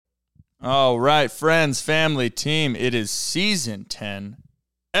All right, friends, family, team, it is season 10,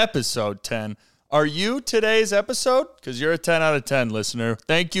 episode 10. Are you today's episode? Because you're a 10 out of 10 listener.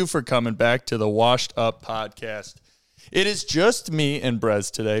 Thank you for coming back to the Washed Up Podcast. It is just me and Bres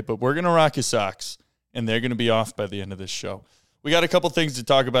today, but we're going to rock your socks, and they're going to be off by the end of this show. We got a couple things to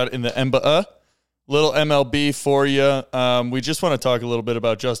talk about in the NBA. Little MLB for you. We just want to talk a little bit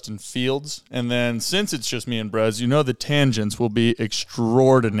about Justin Fields. And then since it's just me and Bres, you know the tangents will be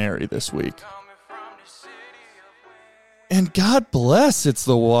extraordinary this week. And God bless, it's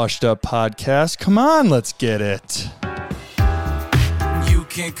the Washed Up Podcast. Come on, let's get it. You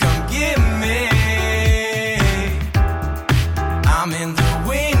can come get me. I'm in the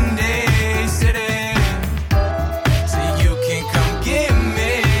windy city.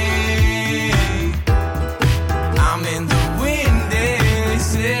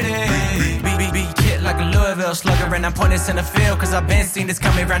 Slugger and I'm pointing center field, cause I've been seen this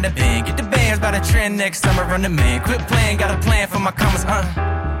coming round the bend. Get the bands by the trend next summer, run the man. Quit playing, got a plan for my commas,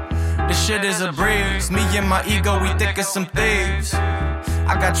 This shit is a breeze. Me and my ego, we thick as some thieves.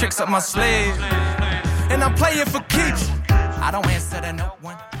 I got tricks up my sleeve, and I'm playing for keeps. I don't answer to no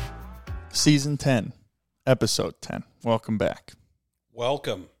one. Season 10, episode 10. Welcome back.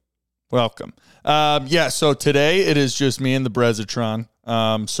 Welcome. So today it is just me and the Bresitron.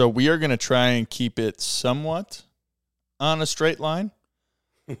 So we are going to try and keep it somewhat on a straight line.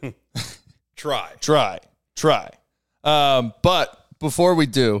 Try. But before we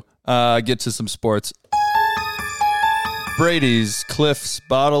do get to some sports, Brady's Cliff's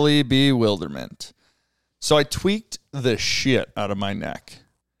bodily bewilderment. So I tweaked the shit out of my neck.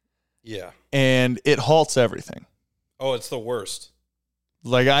 Yeah. And it halts everything. Oh, it's the worst.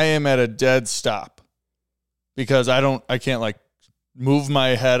 Like I am at a dead stop because I can't like move my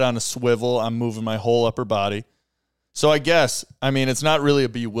head on a swivel. I'm moving my whole upper body. So I guess, it's not really a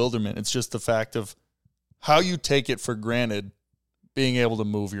bewilderment. It's just the fact of how you take it for granted being able to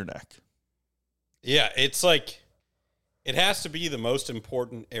move your neck. Yeah, it's like, it has to be the most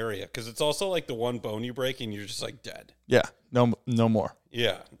important area because it's also like the one bone you break and you're just like dead. Yeah, no more.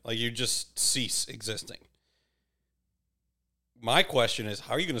 Yeah, like you just cease existing. My question is,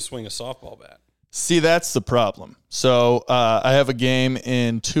 how are you going to swing a softball bat? See, that's the problem. So I have a game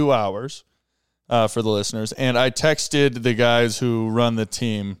in 2 hours for the listeners, and I texted the guys who run the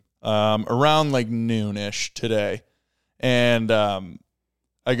team around like noonish today, and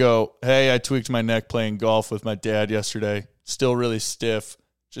I go, hey, I tweaked my neck playing golf with my dad yesterday. Still really stiff.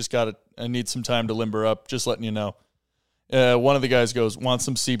 I need some time to limber up. Just letting you know. One of the guys goes, want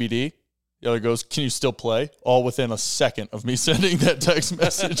some CBD? The other goes, can you still play? All within a second of me sending that text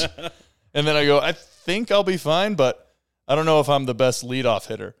message. And then I go, I think I'll be fine, but I don't know if I'm the best leadoff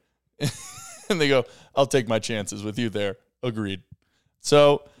hitter. And they go, I'll take my chances with you there. Agreed.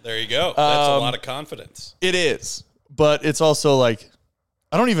 So there you go. That's a lot of confidence. It is. But it's also like,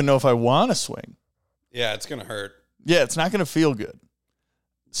 I don't even know if I want to swing. Yeah, it's going to hurt. Yeah, it's not going to feel good.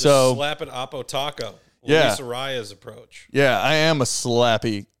 Just so slap an Oppo Taco. Yeah. Luis Araya's approach. Yeah, I am a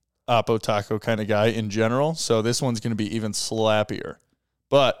slappy Oppo Taco kind of guy in general, so this one's going to be even slappier.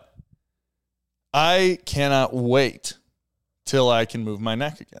 But I cannot wait till I can move my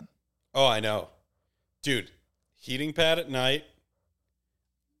neck again. Oh, I know. Dude, heating pad at night.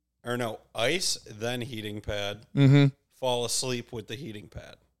 Or no, ice, then heating pad. Mm-hmm. Fall asleep with the heating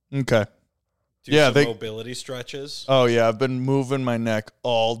pad. Okay. Do some mobility stretches. Oh, yeah, I've been moving my neck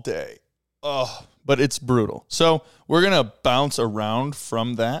all day. Oh, but it's brutal. So we're going to bounce around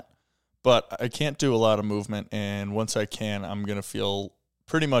from that. But I can't do a lot of movement, and once I can, I'm going to feel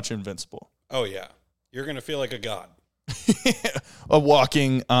pretty much invincible. Oh, yeah. You're going to feel like a god. A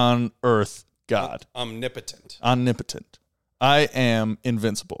walking on earth god. Omnipotent. I am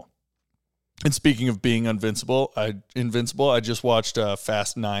invincible. And speaking of being invincible, I just watched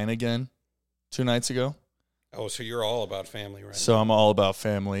Fast 9 again 2 nights ago. Oh, so you're all about family, right? So I'm all about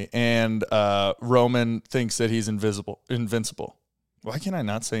family. And Roman thinks that he's invincible. Why can I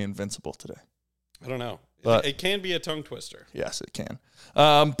not say invincible today? I don't know. But it can be a tongue twister. Yes, it can.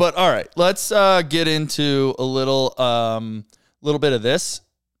 But all right, let's get into a little bit of this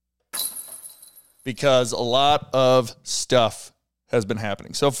because a lot of stuff has been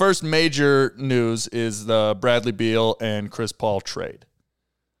happening. So first major news is the Bradley Beal and Chris Paul trade.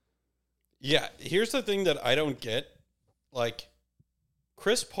 Yeah, here's the thing that I don't get. Like,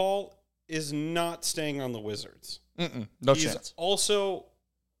 Chris Paul is not staying on the Wizards. No He's chance. Also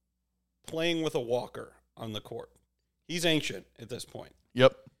playing with a walker on the court. He's ancient at this point.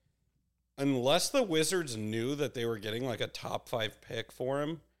 Yep. Unless the Wizards knew that they were getting like a top 5 pick for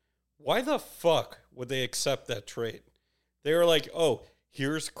him, why the fuck would they accept that trade? They were like, oh,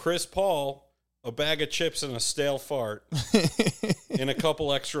 here's Chris Paul, a bag of chips and a stale fart, and a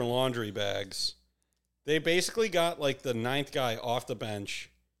couple extra laundry bags. They basically got like the 9th guy off the bench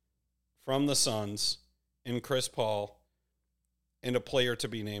from the Suns in Chris Paul and a player to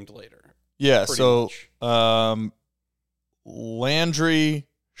be named later. Yeah, Pretty so much. Landry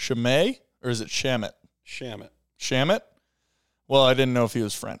Shamet, or is it Shamet? Shamet? Well, I didn't know if he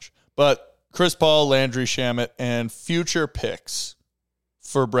was French. But Chris Paul, Landry Shamet, and future picks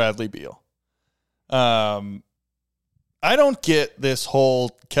for Bradley Beal. I don't get this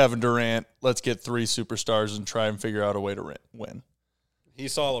whole Kevin Durant, let's get 3 superstars and try and figure out a way to win. He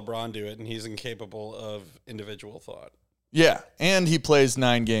saw LeBron do it, and he's incapable of individual thought. Yeah, and he plays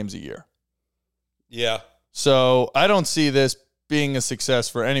 9 games a year. Yeah. So I don't see this being a success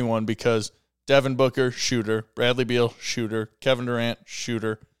for anyone because Devin Booker, shooter. Bradley Beal, shooter. Kevin Durant,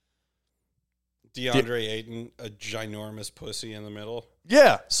 shooter. DeAndre Ayton, a ginormous pussy in the middle.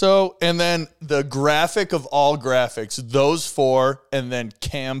 Yeah. So, and then the graphic of all graphics, those 4, and then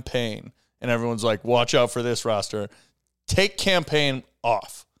campaign. And everyone's like, watch out for this roster. Take campaign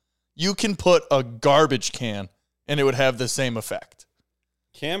off. You can put a garbage can, and it would have the same effect.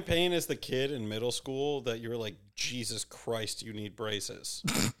 Campaign is the kid in middle school that you're like, Jesus Christ, you need braces.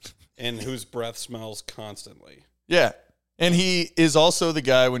 And whose breath smells constantly. Yeah. And he is also the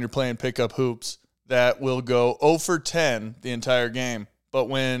guy when you're playing pickup hoops that will go 0 for 10 the entire game. But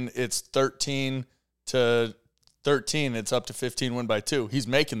when it's 13 to 13, it's up to 15 win by 2. He's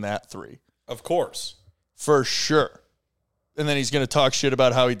making that 3. Of course. For sure. And then he's going to talk shit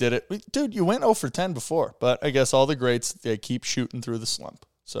about how he did it. Dude, you went 0 for 10 before. But I guess all the greats, they keep shooting through the slump.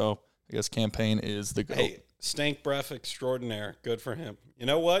 So I guess campaign is the goal. Hey, stank breath extraordinaire. Good for him. You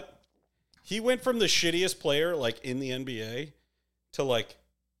know what? He went from the shittiest player, like, in the NBA to, like,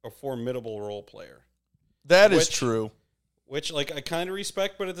 a formidable role player. That is true. Which, like, I kind of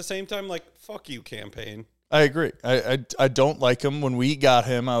respect, but at the same time, like, fuck you, campaign. I agree. I don't like him. When we got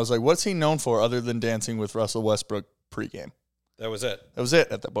him, I was like, what's he known for other than dancing with Russell Westbrook pregame? That was it. That was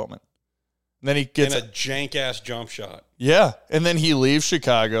it at that moment. And then he gets a jank-ass jump shot. Yeah. And then he leaves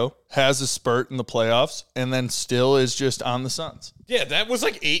Chicago, has a spurt in the playoffs, and then still is just on the Suns. Yeah, that was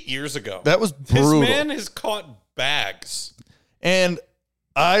like 8 years ago. That was brutal. This man has caught bags. And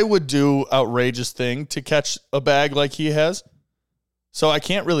I would do outrageous thing to catch a bag like he has. So I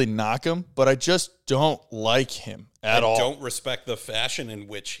can't really knock him, but I just don't like him at all. I don't respect the fashion in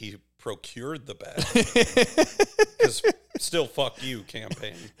which he procured the bag. Because still, fuck you,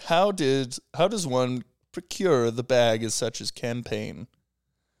 campaign. How does one procure the bag as such as campaign?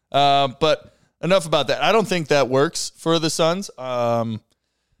 But enough about that. I don't think that works for the Suns. I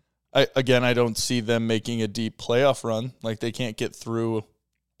don't see them making a deep playoff run. Like, they can't get through.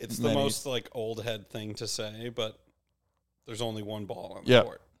 It's the most, like, old head thing to say, but there's only one ball on the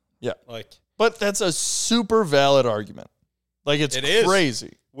court. Yeah. But that's a super valid argument. Like, it's crazy.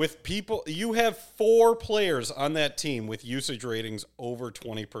 Is. With people, you have 4 players on that team with usage ratings over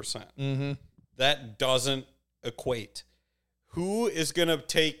 20%. Mm-hmm. That doesn't equate. Who is going to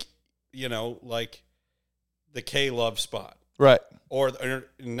take, like, the K-Love spot? Right. Or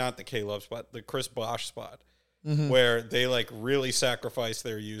not the K-Love spot, the Chris Bosh spot, mm-hmm. where they, like, really sacrifice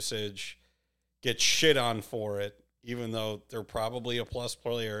their usage, get shit on for it, even though they're probably a plus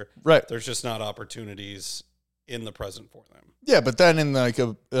player. Right. There's just not opportunities in the present for them. Yeah, but then in like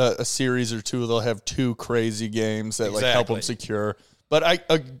a series or two, they'll have 2 crazy games that like help them secure. But I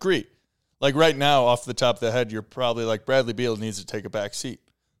agree. Like right now, off the top of the head, you're probably like Bradley Beal needs to take a back seat.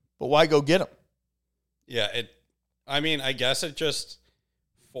 But why go get him? Yeah, I guess it just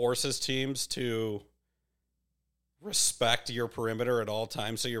forces teams to respect your perimeter at all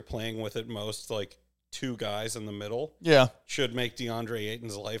times. So you're playing with at most like 2 guys in the middle. Yeah. Should make DeAndre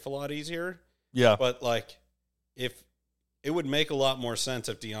Ayton's life a lot easier. Yeah. But like, if it would make a lot more sense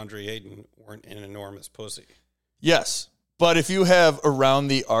if DeAndre Ayton weren't an enormous pussy. Yes. But if you have around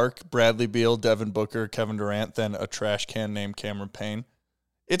the arc Bradley Beal, Devin Booker, Kevin Durant, then a trash can named Cameron Payne,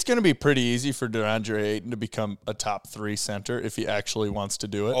 it's going to be pretty easy for DeAndre Ayton to become a top 3 center if he actually wants to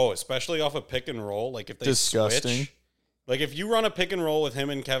do it. Oh, especially off a pick and roll. Like if they switch. Like if you run a pick and roll with him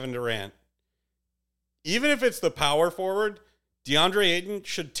and Kevin Durant, even if it's the power forward, DeAndre Ayton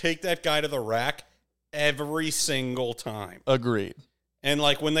should take that guy to the rack every single time. Agreed. And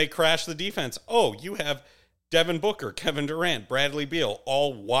like when they crash the defense, you have Devin Booker, Kevin Durant, Bradley Beal,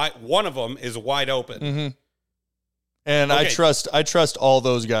 all wide. One of them is wide open. Mm-hmm. And okay. I trust all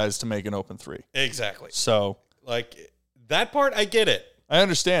those guys to make an open 3. Exactly. So like that part, I get it. I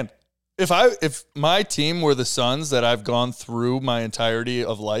understand. If my team were the Suns that I've gone through my entirety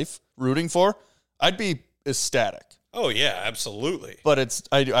of life rooting for, I'd be ecstatic. Oh, yeah, absolutely. But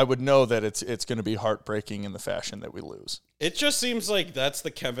I would know that it's going to be heartbreaking in the fashion that we lose. It just seems like that's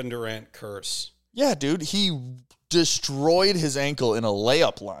the Kevin Durant curse. Yeah, dude, he destroyed his ankle in a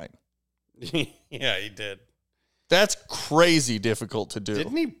layup line. Yeah, he did. That's crazy difficult to do.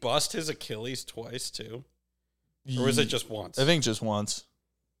 Didn't he bust his Achilles twice, too? Or was it just once? I think just once.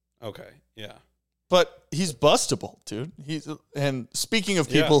 Okay, yeah. But he's bustable, dude. And speaking of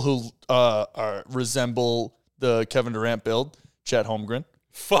people who resemble the Kevin Durant build, Chet Holmgren.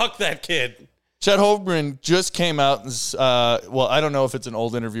 Fuck that kid. Chet Holmgren just came out and, I don't know if it's an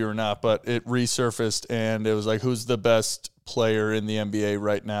old interview or not, but it resurfaced and it was like, who's the best player in the NBA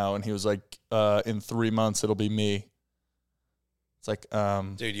right now? And he was like, in 3 months, it'll be me. It's like,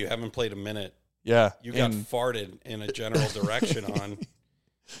 dude, you haven't played a minute. Yeah. You got farted in a general direction on.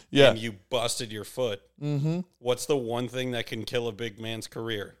 Yeah. And you busted your foot. Mm-hmm. What's the one thing that can kill a big man's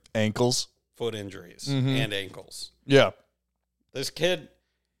career? Ankles. Foot injuries and ankles. Yeah. This kid,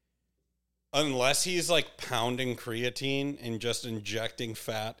 unless he's like pounding creatine and just injecting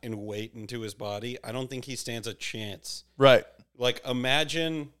fat and weight into his body, I don't think he stands a chance. Right. Like,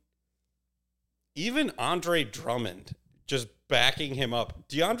 imagine even Andre Drummond just backing him up.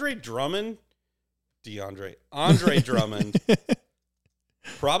 Andre Drummond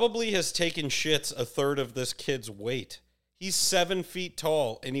probably has taken shits a third of this kid's weight. He's 7 feet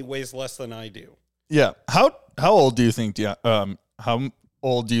tall and he weighs less than I do. Yeah. How old do you think how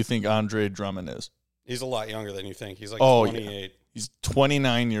old do you think Andre Drummond is? He's a lot younger than you think. He's like 28. Yeah. He's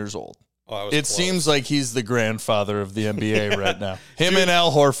 29 years old. Oh, it seems like he's the grandfather of the NBA right now. Him and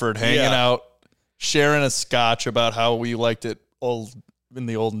Al Horford hanging out, sharing a scotch about how we liked it in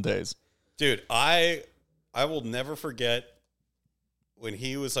the olden days. Dude, I will never forget when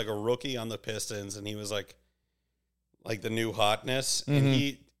he was like a rookie on the Pistons and he was like the new hotness. Mm-hmm.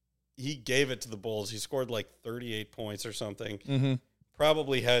 And he gave it to the Bulls. He scored like 38 points or something. Mm-hmm.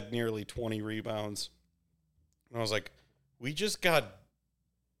 Probably had nearly 20 rebounds. And I was like, we just got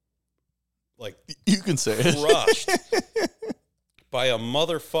like you can say crushed by a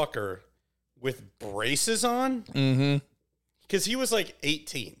motherfucker with braces on. Mm-hmm. Because he was like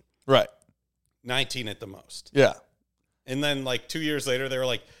 18. Right. 19 at the most. Yeah. And then like 2 years later, they were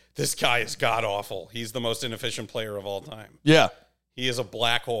like, this guy is god-awful. He's the most inefficient player of all time. Yeah. He is a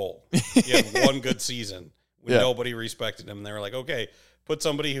black hole. He had one good season when nobody respected him. They were like, okay, put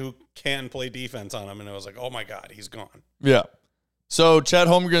somebody who can play defense on him. And it was like, oh, my God, he's gone. Yeah. So Chet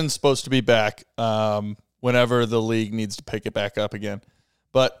Holmgren's supposed to be back whenever the league needs to pick it back up again.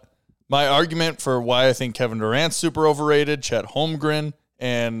 But my argument for why I think Kevin Durant's super overrated, Chet Holmgren,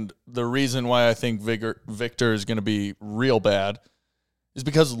 and the reason why I think Victor is going to be real bad is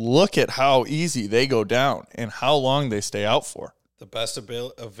because look at how easy they go down and how long they stay out for. The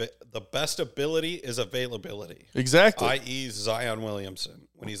best ability is availability. Exactly. I.e. Zion Williamson.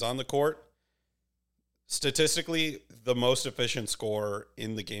 When he's on the court, statistically the most efficient scorer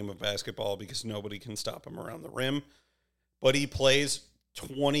in the game of basketball because nobody can stop him around the rim. But he plays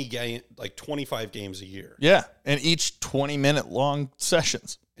 25 games a year. Yeah, and each 20-minute long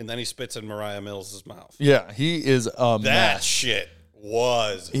sessions. And then he spits in Mariah Mills' mouth. Yeah, he is a mess. That shit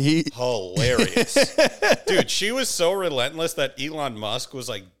was hilarious. Dude, she was so relentless that Elon Musk was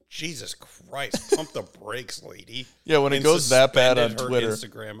like, Jesus Christ, pump the brakes, lady. Yeah, when it goes that bad on Twitter.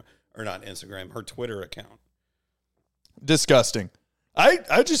 Her Twitter account. Disgusting.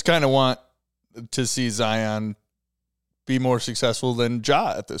 I just kind of want to see Zion be more successful than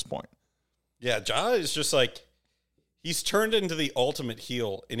Ja at this point. Yeah, Ja is just like, he's turned into the ultimate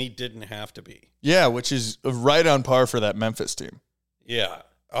heel, and he didn't have to be. Yeah, which is right on par for that Memphis team. Yeah.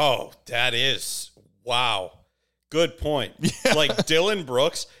 Oh, that is. Wow. Good point. Yeah. Like Dylan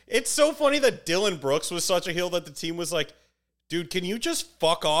Brooks. It's so funny that Dylan Brooks was such a heel that the team was like, dude, can you just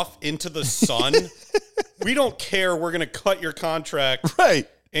fuck off into the sun? We don't care. We're going to cut your contract. Right.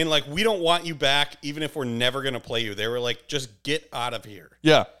 And, like, we don't want you back even if we're never going to play you. They were like, just get out of here.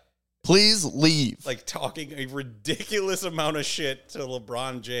 Yeah. Please leave. Like, talking a ridiculous amount of shit to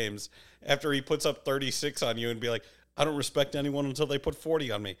LeBron James after he puts up 36 on you and be like, I don't respect anyone until they put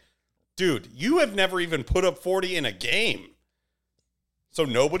 40 on me. Dude, you have never even put up 40 in a game. So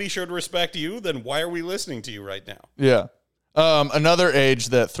nobody should respect you? Then why are we listening to you right now? Yeah. Another age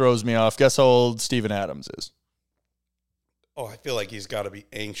that throws me off. Guess how old Steven Adams is? Oh, I feel like he's got to be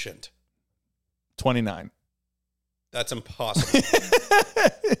ancient. 29. That's impossible.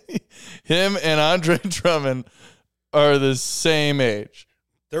 Him and Andre Drummond are the same age.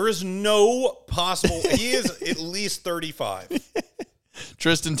 There is no possible. He is at least 35.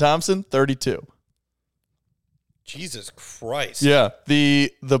 Tristan Thompson, 32. Jesus Christ. Yeah.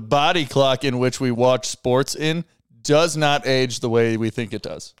 The body clock in which we watch sports in does not age the way we think it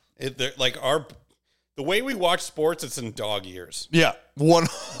does. The way we watch sports, it's in dog years. Yeah,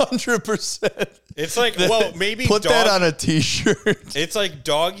 100%. It's like, maybe put that on a T-shirt. It's like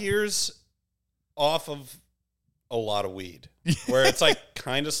dog years off of a lot of weed, where it's like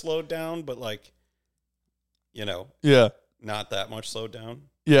kind of slowed down, but like, yeah, not that much slowed down.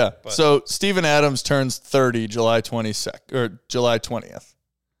 Yeah. But, so Steven Adams turns 30 July 22nd or July 20th.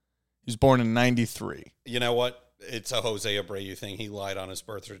 He was born in 93. You know what? It's a Jose Abreu thing. He lied on his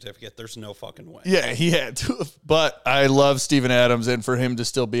birth certificate. There's no fucking way. Yeah, he had to. But I love Steven Adams, and for him to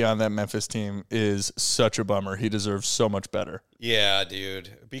still be on that Memphis team is such a bummer. He deserves so much better. Yeah, dude.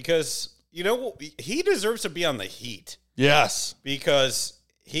 Because, he deserves to be on the Heat. Yes. Because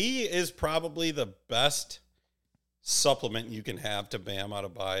he is probably the best supplement you can have to Bam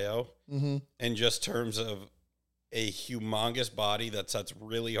Adebayo in just terms of a humongous body that sets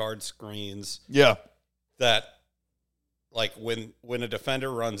really hard screens. Yeah. That, like, when a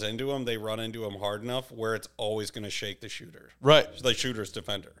defender runs into him, they run into him hard enough where it's always going to shake the shooter. Right. The shooter's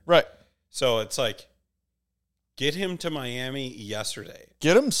defender. Right. So it's like, get him to Miami yesterday.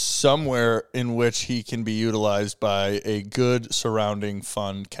 Get him somewhere in which he can be utilized by a good surrounding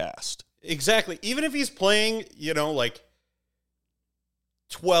fun cast. Exactly. Even if he's playing, like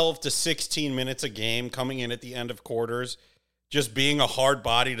 12 to 16 minutes a game, coming in at the end of quarters, just being a hard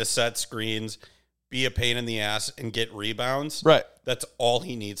body to set screens, be a pain in the ass, and get rebounds. Right. That's all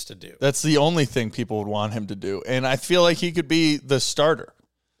he needs to do. That's the only thing people would want him to do. And I feel like he could be the starter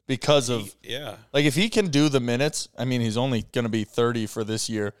because of, like, if he can do the minutes, I mean, he's only going to be 30 for this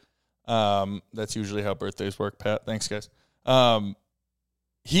year. That's usually how birthdays work, Pat. Thanks, guys.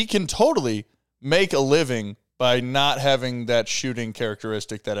 He can totally make a living by not having that shooting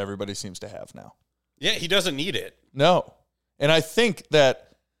characteristic that everybody seems to have now. Yeah, he doesn't need it. No. And I think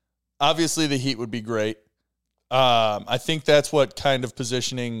that obviously the Heat would be great. I think that's what kind of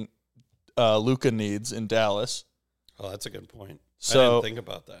positioning Luka needs in Dallas. Oh, that's a good point. So, I didn't think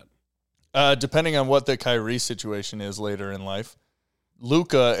about that. Depending on what the Kyrie situation is later in life,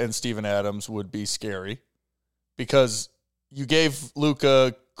 Luka and Steven Adams would be scary because you gave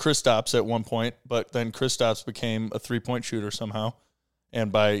Luka Kristaps at one point, but then Kristaps became a three-point shooter somehow.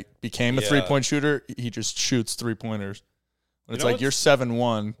 And became a three-point shooter, he just shoots three-pointers. When it's like, you're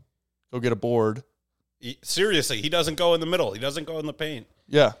 7-1, go get a board. Seriously, he doesn't go in the middle. He doesn't go in the paint.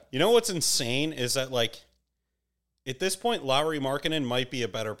 Yeah. You know what's insane is that, like, at this point, Lauri Markkanen might be a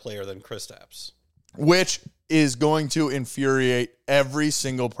better player than Kristaps. Which is going to infuriate every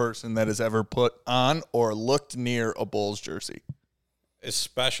single person that has ever put on or looked near a Bulls jersey.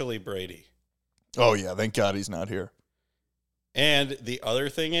 Especially Brady. Oh, yeah. Thank God he's not here. And the other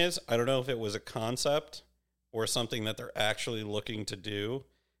thing is, I don't know if it was a concept or something that they're actually looking to do,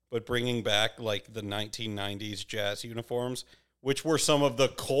 but bringing back, like, the 1990s Jazz uniforms, which were some of the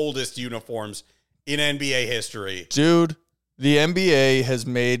coldest uniforms in NBA history. Dude, the NBA has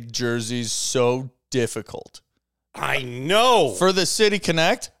made jerseys so difficult. I know. For the City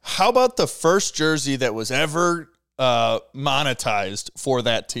Connect, how about the first jersey that was ever monetized for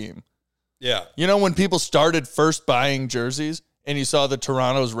that team? Yeah. You know, when people started first buying jerseys and you saw the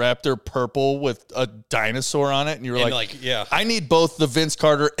Toronto's Raptor purple with a dinosaur on it, and you were like, yeah, I need both the Vince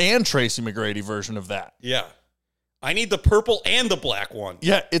Carter and Tracy McGrady version of that. Yeah. I need the purple and the black one.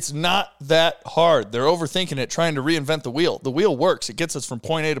 Yeah, it's not that hard. They're overthinking it, trying to reinvent the wheel. The wheel works. It gets us from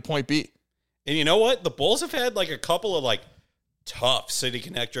point A to point B. And you know what? The Bulls have had, like, a couple of, like, tough City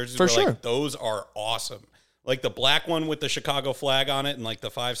Connect jerseys. For sure. Like, those are awesome. Like, the black one with the Chicago flag on it and, like, the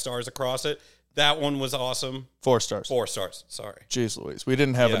 5 stars across it. That one was awesome. 4 stars. 4 stars. Sorry. Jeez Louise. We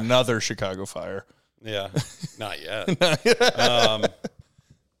didn't have another Chicago Fire. Yeah. Not yet.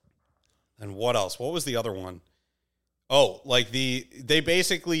 And what else? What was the other one? Oh, like they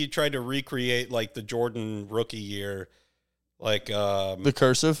basically tried to recreate, like, the Jordan rookie year, like the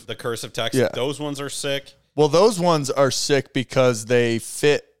cursive text. Yeah. Those ones are sick. Well, those ones are sick because they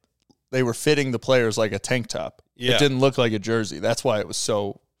were fitting the players like a tank top. Yeah. It didn't look like a jersey. That's why it was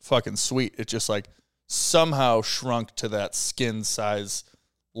so fucking sweet. It just, like, somehow shrunk to that skin size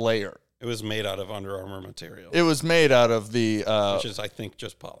layer. It was made out of Under Armour material. It was made out of the which is, I think,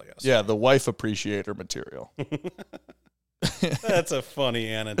 just polyester. Yeah, the wife appreciator material. That's a funny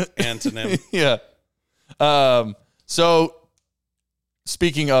antonym. Yeah. So,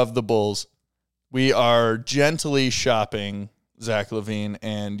 speaking of the Bulls, we are gently shopping Zach LaVine,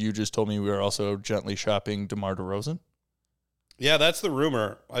 and you just told me we are also gently shopping DeMar DeRozan. Yeah, that's the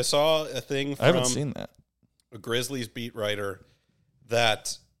rumor. I saw a thing from I haven't seen that. A Grizzlies beat writer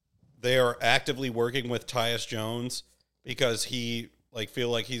that they are actively working with Tyus Jones because he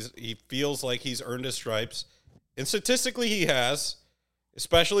feels like he's earned his stripes And statistically, he has.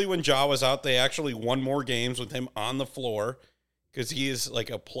 Especially when Ja was out, they actually won more games with him on the floor because he is like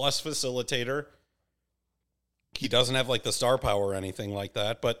a plus facilitator. He doesn't have like the star power or anything like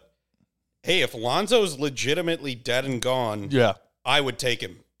that. But hey, if Lonzo's legitimately dead and gone, Yeah. I would take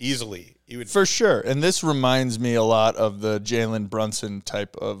him easily. He would For sure. And this reminds me a lot of the Jalen Brunson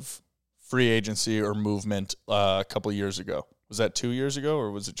type of free agency or movement a couple of years ago. Was that 2 years ago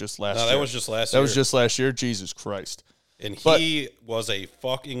or was it just last year? No, that was just last year. That was just last year? Jesus Christ. And he was a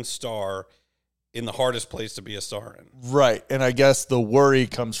fucking star in the hardest place to be a star in. Right. And I guess the worry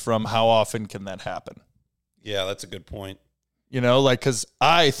comes from how often can that happen? Yeah, that's a good point. You know, like, because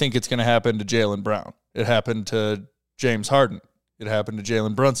I think it's going to happen to Jaylen Brown. It happened to James Harden. It happened to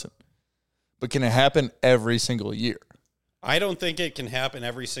Jalen Brunson. But can it happen every single year? I don't think it can happen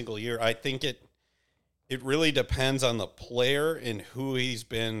every single year. I think it really depends on the player and who he's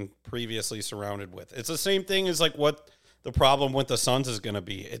been previously surrounded with. It's the same thing as like what the problem with the Suns is going to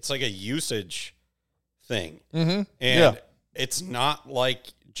be. It's like a usage thing. Mm-hmm. And it's not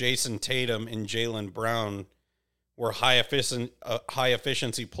like Jason Tatum and Jaylen Brown were high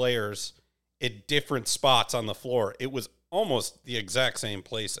efficiency players at different spots on the floor. It was almost the exact same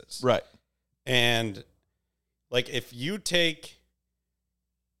places. Right. And like if you take,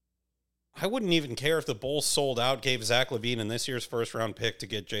 I wouldn't even care if the Bulls sold out, gave Zach LaVine in this year's first round pick to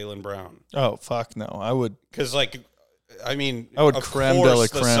get Jaylen Brown. Oh, fuck no. I would. Because like, I mean, I would of creme course de la the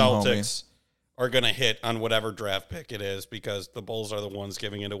creme, Celtics are going to hit on whatever draft pick it is because the Bulls are the ones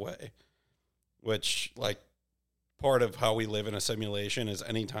giving it away. Which, like, part of how we live in a simulation is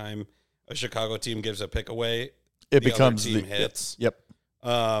anytime a Chicago team gives a pick away, it becomes other team hits. Yep.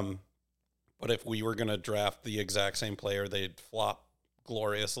 But if we were going to draft the exact same player, they'd flop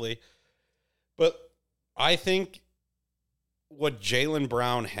gloriously. But I think what Jaylen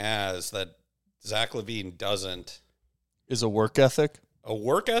Brown has that Zach LaVine doesn't is a work ethic. A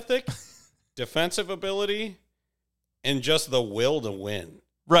work ethic, defensive ability, and just the will to win.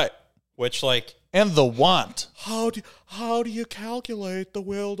 Right. Which, like... And the want. How do you calculate the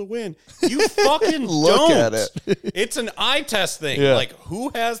will to win? You fucking Look don't. at it. It's an eye test thing. Yeah. Like,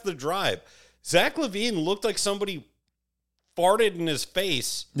 who has the drive? Zach LaVine looked like somebody farted in his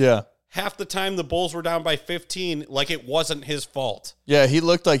face. Yeah. Half the time the Bulls were down by 15, like it wasn't his fault. Yeah, he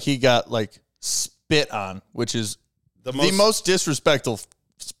looked like he got, like, spit on, which is the most disrespectful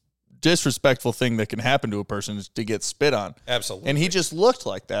thing that can happen to a person is to get spit on. Absolutely. And he just looked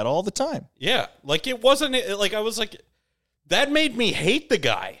like that all the time. Yeah. Like it wasn't, like I was like, that made me hate the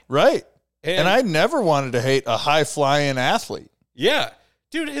guy. Right. And I never wanted to hate a high-flying athlete. Yeah.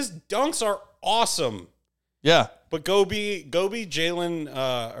 Dude, his dunks are awesome. Yeah. But go be Jason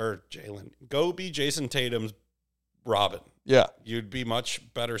Tatum's Robin. Yeah. You'd be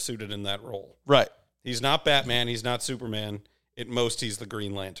much better suited in that role. Right. He's not Batman. He's not Superman. At most, he's the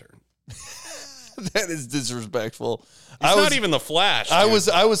Green Lantern. That is disrespectful. He's not even the Flash. Dude.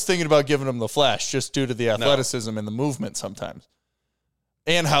 I was thinking about giving him the Flash just due to the athleticism and the movement sometimes.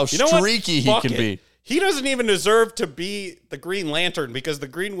 And how streaky he can be. He doesn't even deserve to be the Green Lantern because the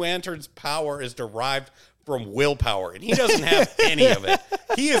Green Lantern's power is derived from willpower, and he doesn't have any of it.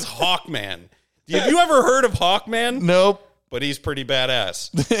 He is Hawkman. Have you ever heard of Hawkman? Nope. But he's pretty badass.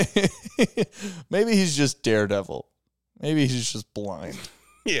 Maybe he's just Daredevil. Maybe he's just blind.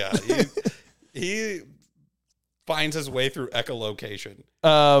 Yeah. He finds his way through echolocation.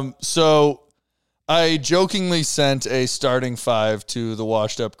 So I jokingly sent a starting five to the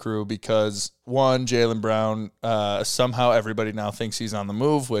washed up crew because one, Jaylen Brown, somehow everybody now thinks he's on the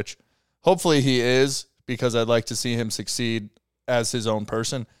move, which hopefully he is because I'd like to see him succeed as his own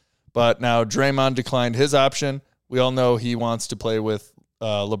person. But now Draymond declined his option. We all know he wants to play with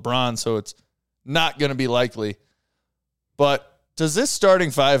LeBron, so it's not going to be likely. But does this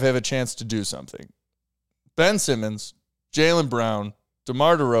starting five have a chance to do something? Ben Simmons, Jaylen Brown,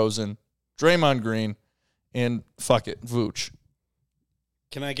 DeMar DeRozan, Draymond Green, and fuck it, Vooch.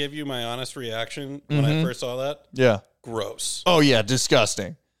 Can I give you my honest reaction when I first saw that? Yeah. Gross. Oh, yeah,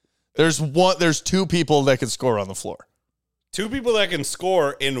 disgusting. There's two people that can score on the floor. Two people that can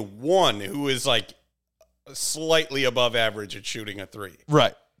score and one who is like slightly above average at shooting a three.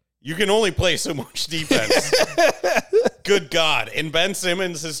 Right. You can only play so much defense. Good God. And Ben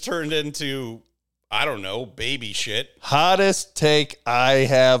Simmons has turned into, I don't know, baby shit. Hottest take I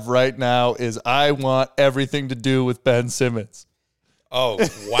have right now is I want everything to do with Ben Simmons. Oh,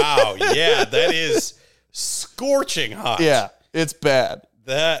 wow. Yeah, that is scorching hot. Yeah, it's bad.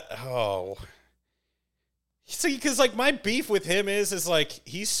 See, because like my beef with him is like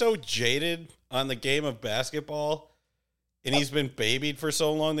he's so jaded on the game of basketball And he's been babied for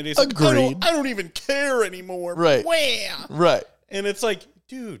so long that he's Agreed. like, I don't even care anymore. Right. Wham! Right. And it's like,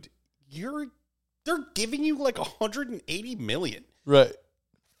 dude, they're giving you like $180 million. Right.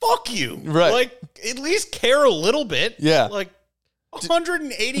 Fuck you. Right. Like, at least care a little bit. Yeah. Like,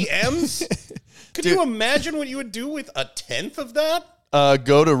 180 M's? Could you imagine what you would do with a tenth of that?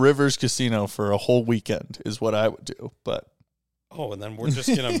 Go to Rivers Casino for a whole weekend is what I would do. But and then we're just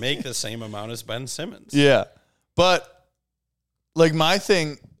going to make the same amount as Ben Simmons. yeah. But like my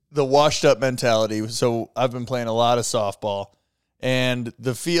thing, the washed up mentality. So I've been playing a lot of softball, and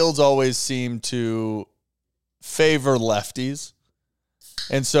the fields always seem to favor lefties.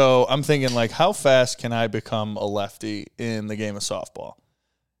 And so I'm thinking, like, how fast can I become a lefty in the game of softball?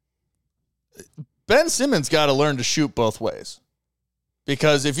 Ben Simmons got to learn to shoot both ways.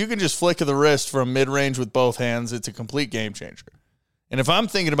 Because if you can just flick of the wrist from mid-range with both hands, it's a complete game changer. And if I'm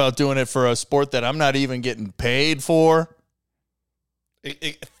thinking about doing it for a sport that I'm not even getting paid for.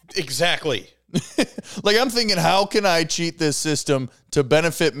 Exactly. Like, I'm thinking, how can I cheat this system to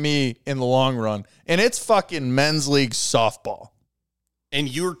benefit me in the long run? And it's fucking men's league softball. And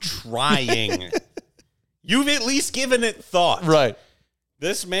you're trying. You've at least given it thought. Right.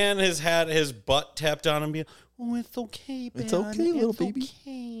 This man has had his butt tapped on and be, it's okay, Ben. It's okay, little baby.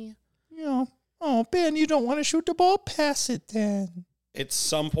 Okay. Yeah. Oh, Ben, you don't want to shoot the ball? Pass it then. At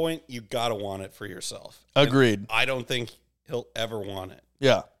some point, you got to want it for yourself. Agreed. And I don't think he'll ever want it.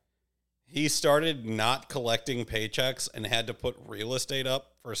 Yeah. He started not collecting paychecks and had to put real estate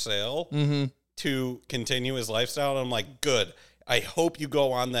up for sale to continue his lifestyle. And I'm like, good. I hope you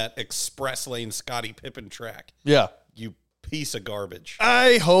go on that express lane Scottie Pippen track. Yeah. You piece of garbage.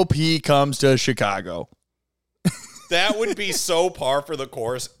 I hope he comes to Chicago. That would be so par for the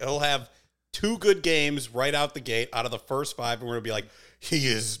course. He'll have 2 good games right out the gate out of the first 5, and we're going to be like, he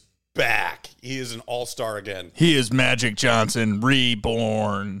is back. He is an all-star again. He is Magic Johnson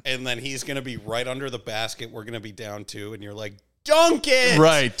reborn. And then he's going to be right under the basket. We're going to be down 2, and you're like, dunk it!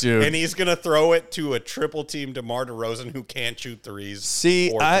 Right, dude. And he's going to throw it to a triple team DeMar DeRozan who can't shoot threes.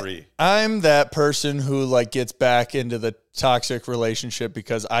 See, I'm that person who like gets back into the toxic relationship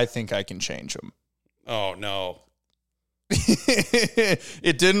because I think I can change him. Oh, no.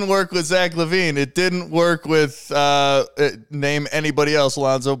 It didn't work with Zach LaVine. It didn't work with name anybody else,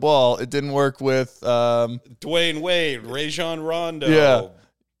 Lonzo Ball. It didn't work with Dwayne Wade, Rajon Rondo.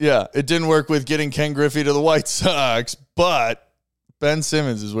 Yeah. It didn't work with getting Ken Griffey to the White Sox, but Ben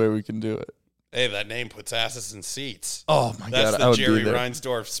Simmons is where we can do it. Hey, that name puts asses in seats. Oh my That's God, the I would Jerry be there.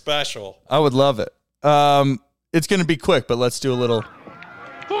 Reinsdorf special. I would love it. It's going to be quick, but let's do a little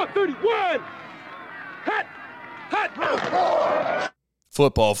 431. Hot.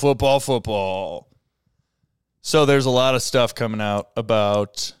 football. So there's a lot of stuff coming out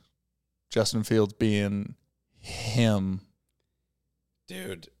about Justin Fields being him.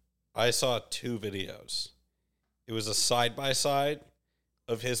 Dude, I saw 2 videos. It was a side-by-side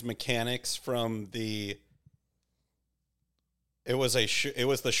of his mechanics from the... It was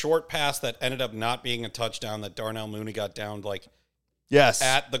the short pass that ended up not being a touchdown that Darnell Mooney got down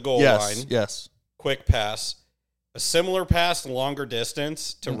at the goal line. Yes. Quick pass. A similar pass, longer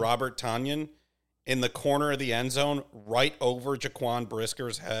distance to Robert Tonyan in the corner of the end zone, right over Jaquan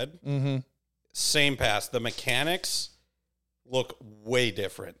Brisker's head. Mm-hmm. Same pass. The mechanics look way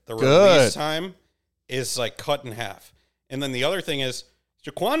different. The Good. release time is like cut in half. And then the other thing is,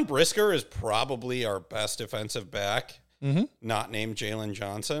 Jaquan Brisker is probably our best defensive back, not named Jalen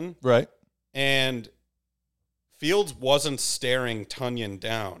Johnson. Right. And Fields wasn't staring Tonyan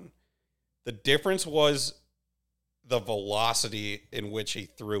down. The difference was the velocity in which he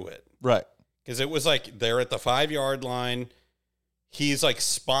threw it. Right. Because it was like they're at the 5-yard line. He's like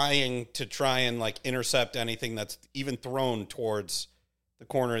spying to try and like intercept anything that's even thrown towards the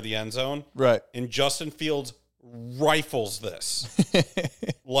corner of the end zone. Right. And Justin Fields rifles this.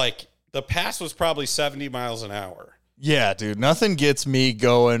 Like the pass was probably 70 miles an hour. Yeah, dude. Nothing gets me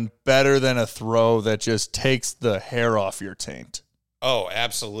going better than a throw that just takes the hair off your taint. Oh,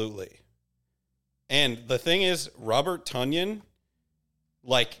 absolutely. And the thing is, Robert Tonyan,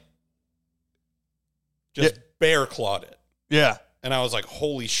 like, just bear clawed it. Yeah. And I was like,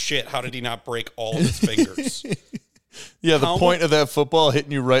 holy shit, how did he not break all of his fingers? Yeah, the point of that football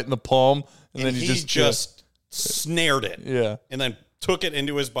hitting you right in the palm. And then he you just snared it. Yeah. And then took it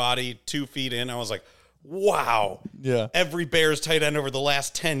into his body 2 feet in. I was like, wow. Yeah. Every Bears tight end over the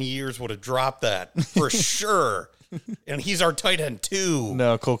last 10 years would have dropped that for sure. And he's our tight end too.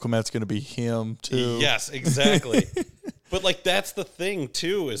 No, Cole Kmet's going to be him too. Yes, exactly. But like, that's the thing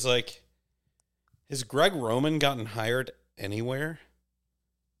too, is like, has Greg Roman gotten hired anywhere?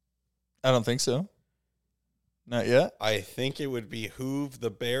 I don't think so. Not yet? I think it would behoove the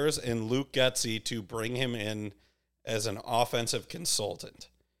Bears and Luke Getsy to bring him in as an offensive consultant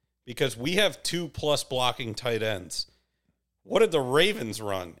because we have 2+ blocking tight ends. What did the Ravens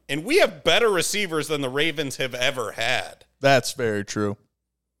run? And we have better receivers than the Ravens have ever had. That's very true.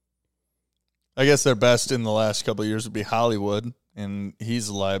 I guess their best in the last couple of years would be Hollywood, and he's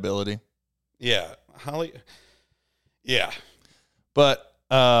a liability. Yeah. Yeah. But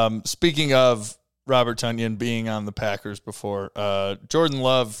speaking of Robert Tonyan being on the Packers before, Jordan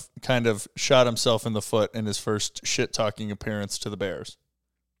Love kind of shot himself in the foot in his first shit-talking appearance to the Bears.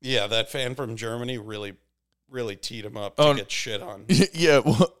 Yeah, that fan from Germany really teed him up to get shit on. Yeah,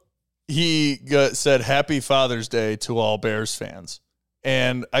 well, he said Happy Father's Day to all Bears fans.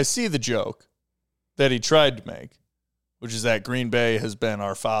 And I see the joke that he tried to make, which is that Green Bay has been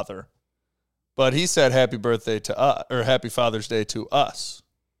our father. But he said happy birthday to us, or happy Father's Day to us.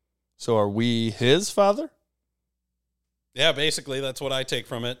 So are we his father? Yeah, basically, that's what I take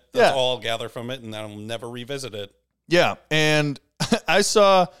from it. That's all I'll gather from it, and I'll never revisit it. Yeah, and I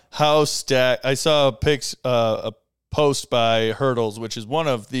saw a post by Hurdles, which is one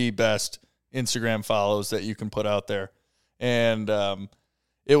of the best Instagram follows that you can put out there. And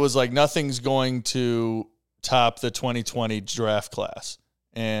it was like nothing's going to top the 2020 draft class.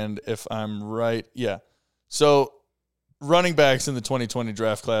 And if I'm right, yeah. So running backs in the 2020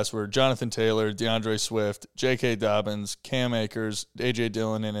 draft class were Jonathan Taylor, DeAndre Swift, J.K. Dobbins, Cam Akers, A.J.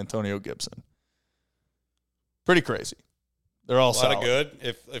 Dillon, and Antonio Gibson. Pretty crazy. They're all solid. A lot of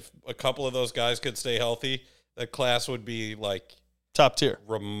good. If a couple of those guys could stay healthy, that class would be like top tier.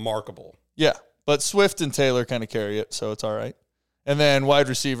 Remarkable. Yeah, but Swift and Taylor kind of carry it, so it's all right. And then wide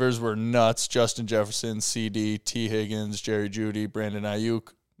receivers were nuts. Justin Jefferson, CD, T. Higgins, Jerry Jeudy, Brandon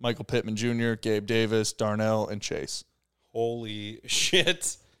Ayuk, Michael Pittman Jr., Gabe Davis, Darnell, and Chase. Holy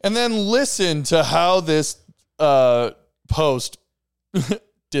shit. And then listen to how this post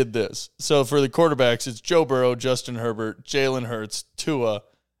did this. So for the quarterbacks, it's Joe Burrow, Justin Herbert, Jalen Hurts, Tua,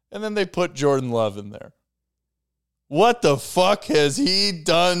 and then they put Jordan Love in there. What the fuck has he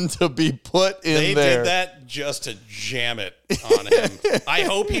done to be put in there? They did that just to jam it on him. I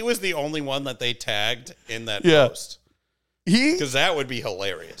hope he was the only one that they tagged in that post. Because that would be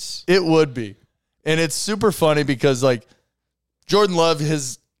hilarious. It would be. And it's super funny because, like, Jordan Love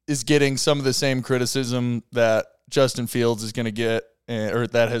is getting some of the same criticism that Justin Fields is going to get, or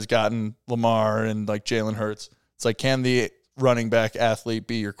that has gotten Lamar and, like, Jalen Hurts. It's like, can the running back athlete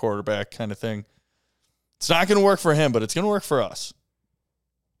be your quarterback kind of thing? It's not going to work for him, but it's going to work for us.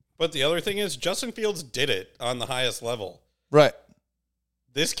 But the other thing is, Justin Fields did it on the highest level. Right.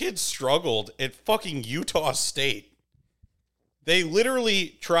 This kid struggled at fucking Utah State. They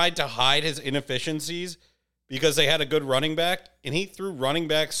literally tried to hide his inefficiencies because they had a good running back, and he threw running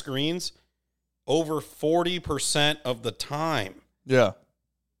back screens over 40% of the time. Yeah.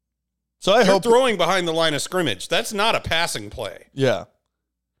 So I hope throwing behind the line of scrimmage. That's not a passing play. Yeah.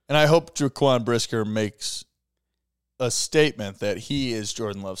 And I hope Jaquan Brisker makes a statement that he is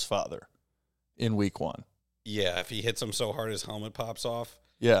Jordan Love's father in week 1. Yeah, if he hits him so hard his helmet pops off.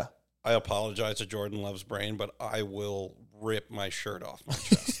 Yeah. I apologize to Jordan Love's brain, but I will rip my shirt off my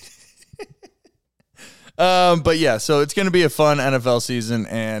chest. But yeah, so it's going to be a fun NFL season,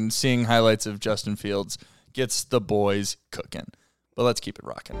 and seeing highlights of Justin Fields gets the boys cooking. But let's keep it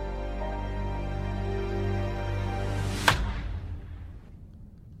rocking.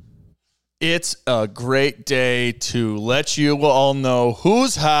 It's a great day to let you all know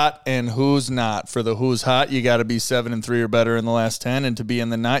who's hot and who's not. For the who's hot, you got to be 7-3 or better in the last 10, and to be in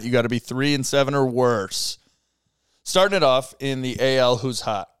the not, you got to be 3-7 or worse. Starting it off in the AL, who's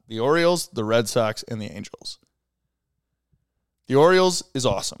hot? The Orioles, the Red Sox, and the Angels. The Orioles is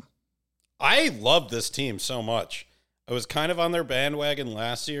awesome. I love this team so much. I was kind of on their bandwagon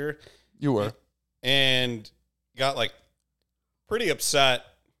last year. You were. And got like pretty upset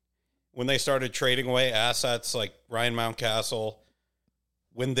when they started trading away assets like Ryan Mountcastle.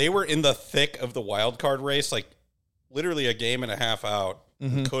 When they were in the thick of the wild card race, like literally a game and a half out,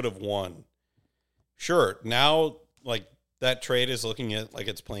 could have won. Sure, now like that trade is looking at like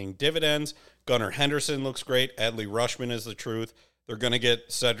it's playing dividends. Gunnar Henderson looks great. Adley Rutschman is the truth. They're going to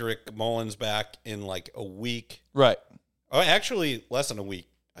get Cedric Mullins back in like a week. Right. Oh, actually, less than a week.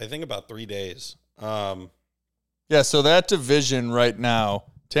 I think about 3 days. Yeah, so that division right now,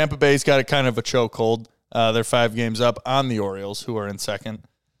 Tampa Bay's got a kind of a chokehold. They're 5 games up on the Orioles, who are in second.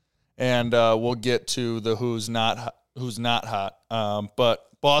 And we'll get to the who's not hot. But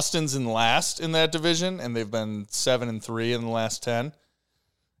Boston's in last in that division, and they've been 7-3 in the last 10.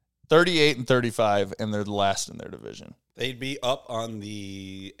 38 and 35, and they're the last in their division. They'd be up on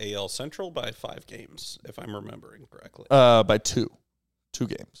the AL Central by 5 games, if I'm remembering correctly. By 2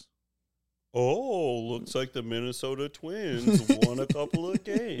 games. Oh, looks like the Minnesota Twins won a couple of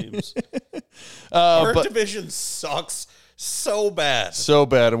games. Our division sucks so bad. So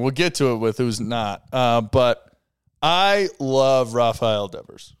bad, and we'll get to it with who's not. But I love Rafael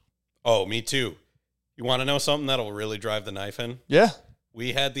Devers. Oh, me too. You want to know something that'll really drive the knife in? Yeah.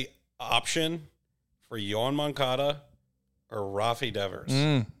 We had the option for Yohan Moncada or Rafi Devers.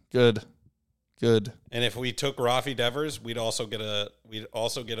 Good. And if we took Rafi Devers, we'd also get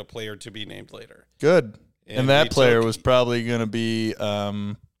a player to be named later. Good. And that player was probably going to be,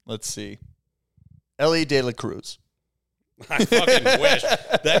 let's see, Ellie De La Cruz. I fucking wish.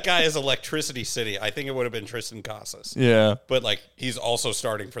 That guy is Electricity City. I think it would have been Tristan Casas. Yeah. But, he's also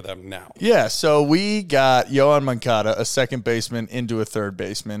starting for them now. Yeah, so we got Yohan Moncada, a second baseman, into a third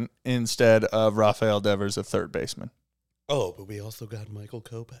baseman instead of Rafael Devers, a third baseman. Oh, but we also got Michael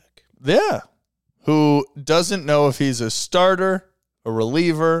Kopech. Yeah. Who doesn't know if he's a starter, a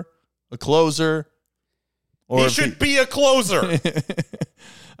reliever, a closer. Or he should be a closer.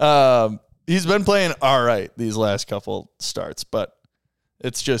 He's been playing all right these last couple starts, but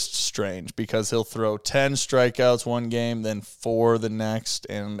it's just strange because he'll throw 10 strikeouts one game, then 4 the next.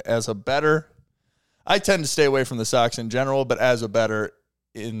 And as a bettor, I tend to stay away from the Sox in general, but as a bettor,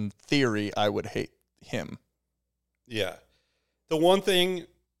 in theory, I would hate him. Yeah. The one thing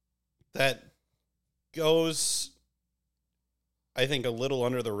that goes, I think, a little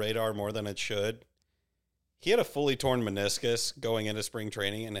under the radar more than it should, he had a fully torn meniscus going into spring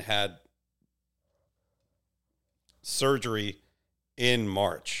training and had surgery in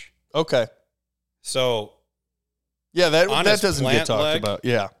March. Okay. So, yeah, that doesn't get talked about.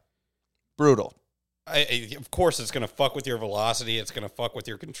 Yeah. Brutal. Of course, it's going to fuck with your velocity. It's going to fuck with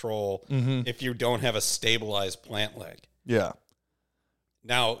your control if you don't have a stabilized plant leg. Yeah.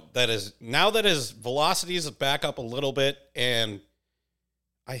 Now that his velocity is back up a little bit, and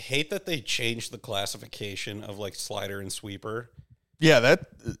I hate that they changed the classification of slider and sweeper. Yeah,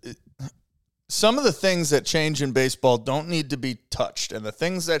 some of the things that change in baseball don't need to be touched, and the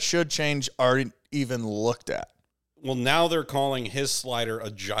things that should change aren't even looked at. Well, now they're calling his slider a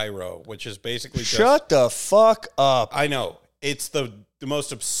gyro, which is basically shut the fuck up. I know. It's the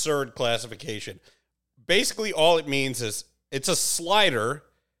most absurd classification. Basically, all it means is it's a slider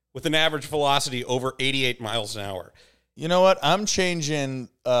with an average velocity over 88 miles an hour. You know what? I'm changing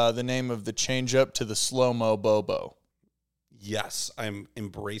the name of the changeup to the slow-mo Bobo. Yes, I'm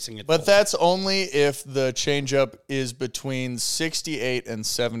embracing it. But that's only if the changeup is between 68 and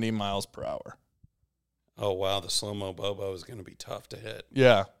 70 miles per hour. Oh, wow. The slow-mo Bobo is going to be tough to hit.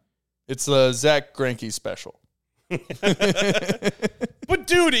 Yeah. It's the Zach Greinke special. But,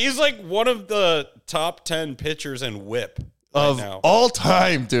 dude, he's one of the top 10 pitchers in whip of now. All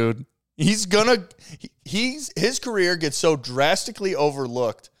time, dude. His career gets so drastically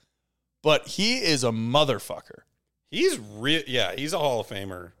overlooked, but he is a motherfucker. He's he's a Hall of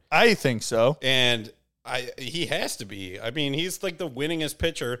Famer. I think so. And he has to be. I mean, he's the winningest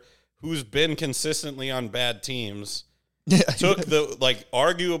pitcher who's been consistently on bad teams. Yeah. Took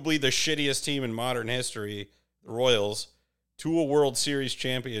arguably the shittiest team in modern history, the Royals, to a World Series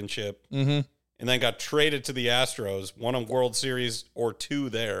championship, and then got traded to the Astros, won a World Series or 2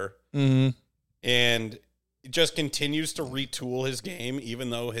 there, and just continues to retool his game, even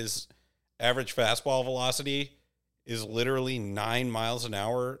though his average fastball velocity is literally 9 miles an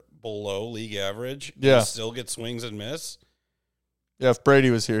hour below league average. Yeah. He still gets swings and miss. Yeah, if Brady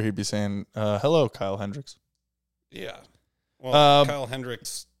was here, he'd be saying, hello, Kyle Hendricks. Yeah. Well, Kyle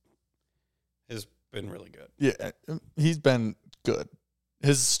Hendricks has been really good. Yeah, he's been good.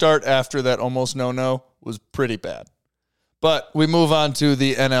 His start after that almost no-no was pretty bad. But we move on to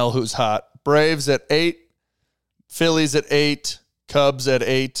the NL who's hot. Braves at 8, Phillies at 8, Cubs at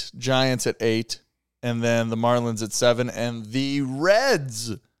 8, Giants at 8, and then the Marlins at 7, and the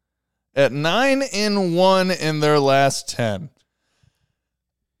Reds at 9-1 in their last 10.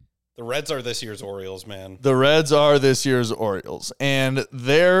 The Reds are this year's Orioles, man. The Reds are this year's Orioles, and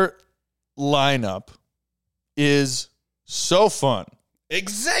their lineup is so fun.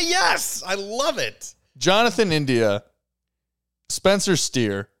 Yes, I love it. Jonathan India, Spencer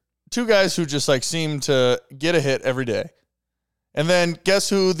Steer, 2 guys who just seem to get a hit every day. And then guess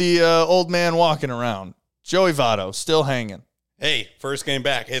who the old man walking around? Joey Votto, still hanging. Hey, first game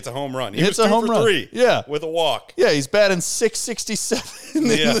back, hits a home run. He hits was a home run. 3. Yeah. With a walk. Yeah, he's batting .667.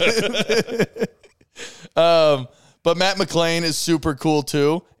 Yeah. But Matt McClain is super cool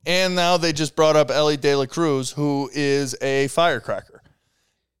too. And now they just brought up Ellie De La Cruz, who is a firecracker.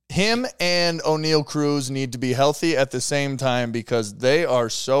 Him and O'Neal Cruz need to be healthy at the same time because they are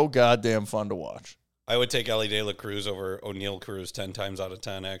so goddamn fun to watch. I would take Ellie De La Cruz over O'Neal Cruz 10 times out of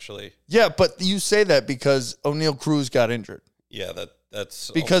 10, actually. Yeah, but you say that because O'Neal Cruz got injured. Yeah, that's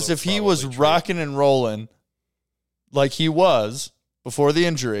because also if he was true. rocking and rolling like he was before the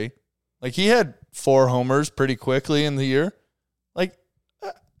injury, like he had 4 homers pretty quickly in the year, like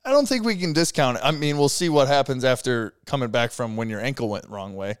I don't think we can discount it. I mean, we'll see what happens after coming back from when your ankle went the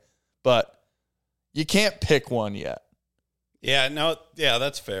wrong way, but you can't pick one yet. Yeah,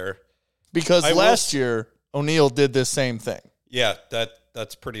 that's fair. Because last year, O'Neal did this same thing. Yeah,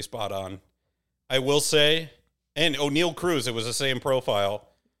 that's pretty spot on. I will say, and O'Neal Cruz, it was the same profile.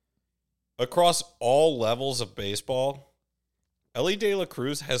 Across all levels of baseball, Ellie De La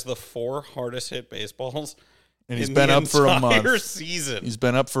Cruz has the 4 hardest hit baseballs. And he's been up for a month. Season. He's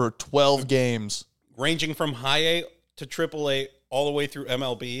been up for 12 games. Ranging from high A to triple A all the way through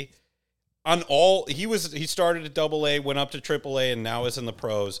MLB. He started at double A, went up to triple A, and now is in the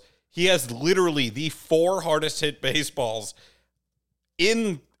pros. He has literally the 4 hardest hit baseballs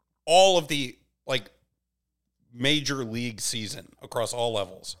in all of the major league season across all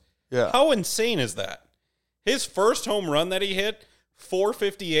levels. Yeah. How insane is that? His first home run that he hit,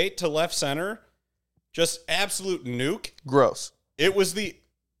 458 to left center, just absolute nuke. Gross. It was the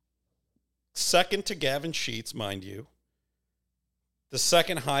second to Gavin Sheets, mind you. The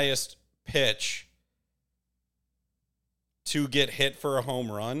second highest pitch to get hit for a home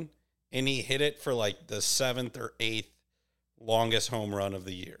run, and he hit it for the 7th or 8th longest home run of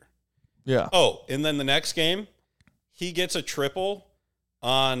the year. Yeah. Oh, and then the next game, he gets a triple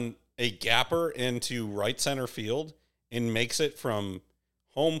on a gapper into right center field and makes it from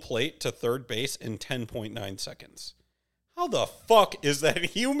home plate to third base in 10.9 seconds. How the fuck is that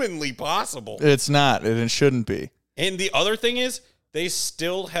humanly possible? It's not, and it shouldn't be. And the other thing is, they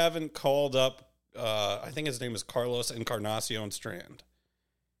still haven't called up, I think his name is Carlos Encarnacion Strand.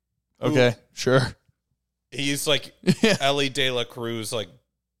 Okay, sure. He's Ellie De La Cruz,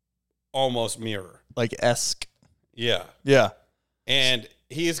 almost mirror. Esque. Yeah. Yeah. And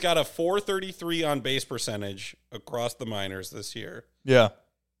he's got a 433 on base percentage across the minors this year. Yeah.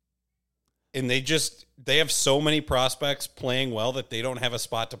 And they have so many prospects playing well that they don't have a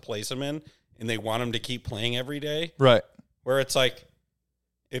spot to place him in, and they want him to keep playing every day. Right. Where it's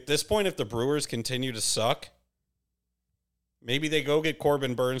at this point, if the Brewers continue to suck, maybe they go get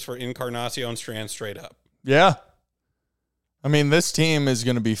Corbin Burns for Encarnacion Strand straight up. Yeah. I mean, this team is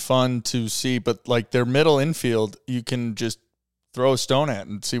going to be fun to see, but their middle infield, you can just throw a stone at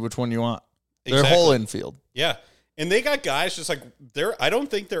and see which one you want. Exactly. Their whole infield. Yeah. And they got guys just I don't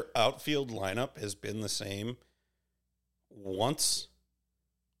think their outfield lineup has been the same once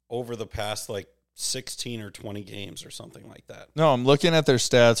over the past 16 or 20 games or something like that. No, I'm looking at their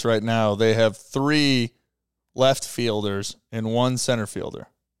stats right now. They have 3 left fielders and 1 center fielder.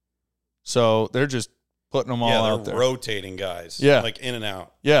 So they're just putting them all out there. Rotating guys. Yeah. In and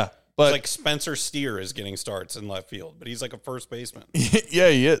out. Yeah. But it's Spencer Steer is getting starts in left field, but he's a first baseman. Yeah,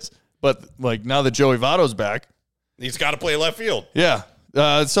 he is. But now that Joey Votto's back, he's got to play left field. Yeah.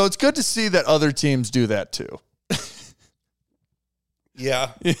 So it's good to see that other teams do that too.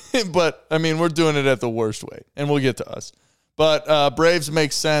 Yeah. But, I mean, we're doing it at the worst way, and we'll get to us. But Braves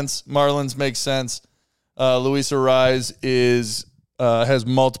makes sense. Marlins makes sense. Luis Arraez has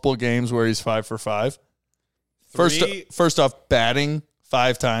multiple games where he's 5 for 5. First off, batting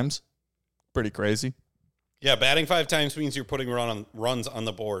 5 times. Pretty crazy. Yeah, batting 5 times means you're putting runs on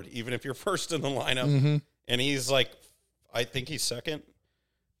the board, even if you're first in the lineup. Mm-hmm. And he's I think he's second.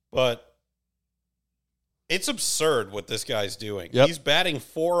 But it's absurd what this guy's doing. Yep. He's batting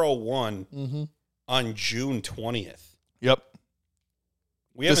 401 on June 20th. Yep.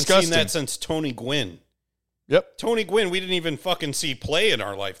 We haven't seen that since Tony Gwynn. Yep. Tony Gwynn, we didn't even fucking see play in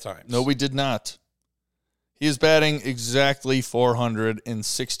our lifetimes. No, we did not. He is batting exactly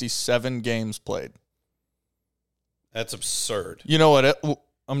 467 games played. That's absurd. You know what?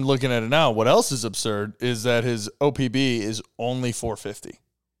 I'm looking at it now. What else is absurd is that his OPB is only 450.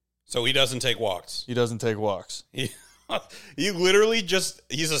 So he doesn't take walks. He doesn't take walks. He literally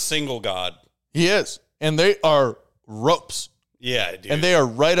he's a single god. He is. And they are ropes. Yeah, dude. And they are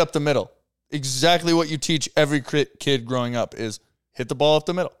right up the middle. Exactly what you teach every kid growing up is hit the ball up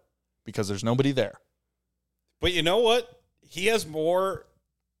the middle because there's nobody there. But you know what? He has more.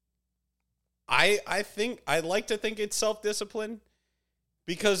 I like to think it's self-discipline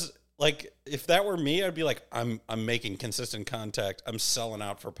because if that were me, I'd be I'm making consistent contact. I'm selling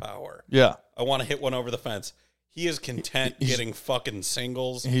out for power. Yeah. I want to hit one over the fence. He is content getting fucking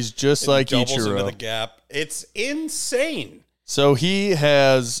singles. He's just like doubles Ichiro. Into the gap. It's insane. So he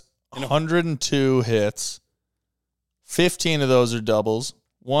has 102 hits. 15 of those are doubles.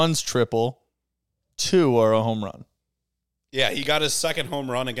 1's triple. 2 are a home run. Yeah, he got his second home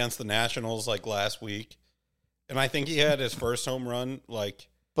run against the Nationals like last week. And I think he had his first home run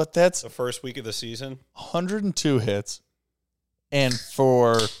but that's the first week of the season. 102 hits. And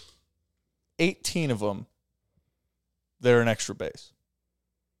for 18 of them, they're an extra base.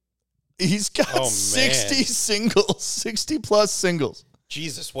 He's got 60 singles, 60-plus singles.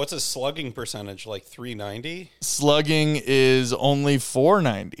 Jesus, what's his slugging percentage? Like 390? Slugging is only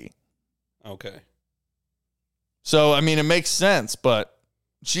 490. Okay. So, I mean, it makes sense, but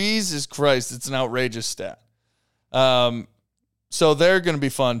Jesus Christ, it's an outrageous stat. So they're going to be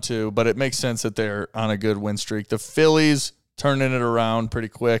fun too, but it makes sense that they're on a good win streak. The Phillies turning it around pretty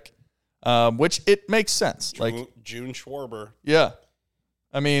quick, which it makes sense. June Schwarber. Yeah.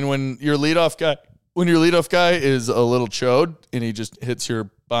 I mean, when your leadoff guy is a little chode and he just hits your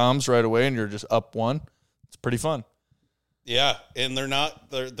bombs right away and you're just up 1, it's pretty fun. Yeah, and they're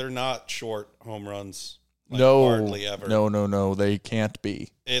not short home runs. No, hardly ever. No, they can't be.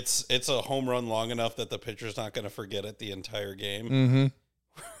 It's a home run long enough that the pitcher's not going to forget it the entire game. Mm-hmm.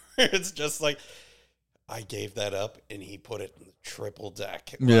 It's just like, I gave that up and he put it in the triple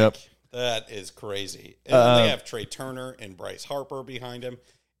deck. Yep. That is crazy. And then they have Trey Turner and Bryce Harper behind him.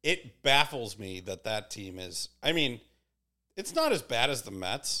 It baffles me that team is, I mean, it's not as bad as the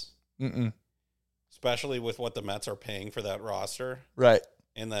Mets. Mm-mm. Especially with what the Mets are paying for that roster. Right.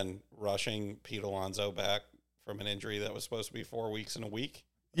 And then rushing Pete Alonso back from an injury that was supposed to be 4 weeks in a week.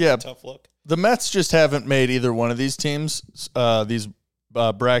 Yeah. Tough look. The Mets just haven't made either one of these teams, these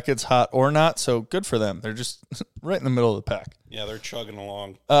brackets, hot or not, so good for them. They're just right in the middle of the pack. Yeah, they're chugging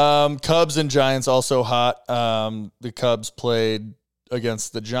along. Cubs and Giants also hot. The Cubs played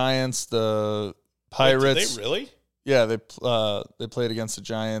against the Giants, the Pirates. Wait, did they really? Yeah, they played against the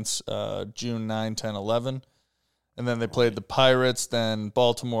Giants June 9, 10, 11. And then they played the Pirates, then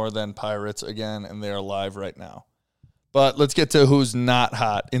Baltimore, then Pirates again, and they're live right now. But let's get to who's not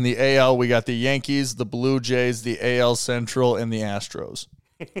hot. In the AL, we got the Yankees, the Blue Jays, the AL Central, and the Astros.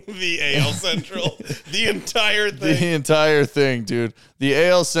 The AL Central. The entire thing. The entire thing, dude. The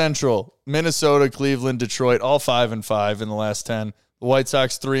AL Central, Minnesota, Cleveland, Detroit, all 5-5 in the last 10. The White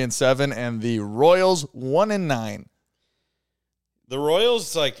Sox 3-7, and the Royals 1-9. The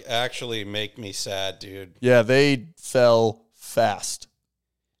Royals, actually make me sad, dude. Yeah, they fell fast.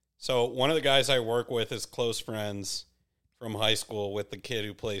 So one of the guys I work with is close friends from high school with the kid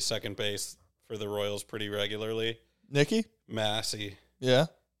who plays second base for the Royals pretty regularly. Nicky? Massey. Yeah.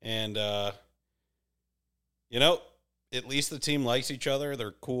 And, at least the team likes each other.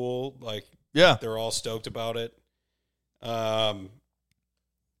 They're cool. Yeah. They're all stoked about it.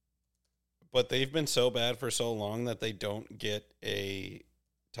 But they've been so bad for so long that they don't get a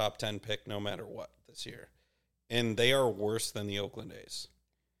top 10 pick no matter what this year. And they are worse than the Oakland A's.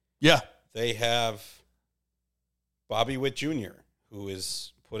 Yeah. They have Bobby Witt Jr., who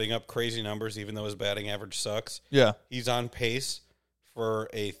is putting up crazy numbers even though his batting average sucks. Yeah. He's on pace for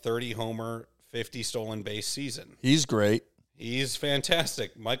a 30-homer, 50 stolen base season. He's great. He's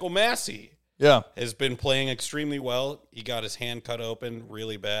fantastic. Michael Massey has been playing extremely well. He got his hand cut open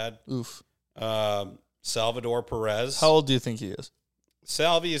really bad. Oof. Salvador Perez. How old do you think he is?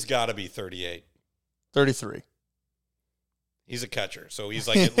 Salvi has got to be 38. 33. He's a catcher, so he's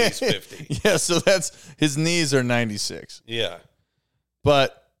at least 50. Yeah, so his knees are 96. Yeah.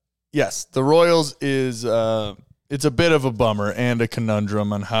 But, yes, the Royals is it's a bit of a bummer and a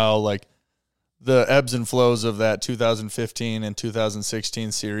conundrum on how, the ebbs and flows of that 2015 and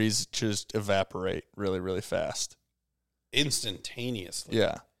 2016 series just evaporate really, really fast. Instantaneously.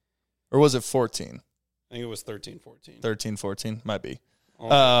 Yeah. Or was it 14? I think it was 13-14. 13-14, might be.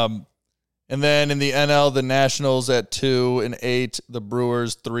 Oh. And then in the NL, the Nationals at 2-8, the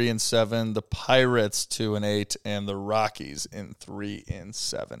Brewers 3-7, the Pirates 2-8, and the Rockies in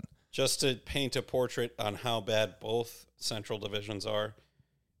 3-7. Just to paint a portrait on how bad both Central divisions are,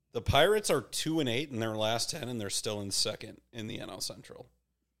 the Pirates are 2-8 in their last 10, and they're still in second in the NL Central.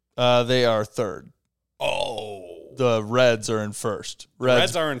 They are third. Oh. The Reds are in first.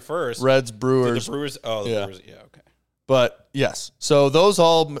 Reds are in first. Reds, Brewers. The Brewers. Oh, the Brewers. Yeah, okay. But, yes. So those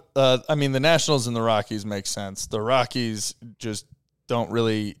all, the Nationals and the Rockies make sense. The Rockies just don't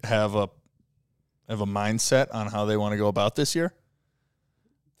really have a mindset on how they want to go about this year.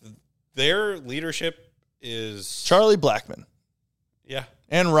 Their leadership is Charlie Blackmon. Yeah.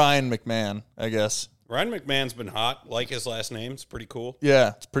 And Ryan McMahon, I guess. Ryan McMahon's been hot. Like his last name. It's pretty cool. Yeah,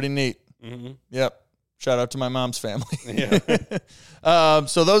 it's pretty neat. Mm-hmm. Yep. Shout out to my mom's family. Yeah.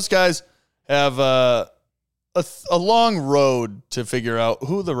 So those guys have a long road to figure out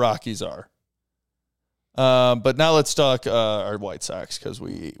who the Rockies are. But now let's talk our White Sox because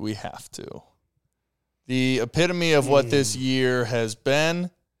we have to. The epitome of what this year has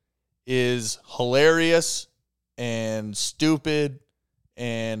been is hilarious and stupid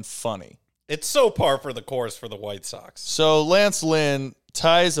and funny. It's so par for the course for the White Sox. So Lance Lynn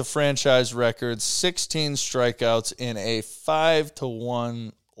ties a franchise record, 16 strikeouts in a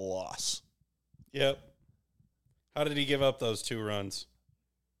 5-1 loss. Yep. How did he give up those 2 runs?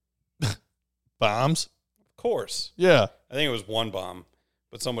 Bombs? Of course. Yeah. I think it was 1 bomb,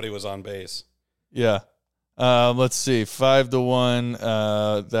 but somebody was on base. Yeah. Let's see.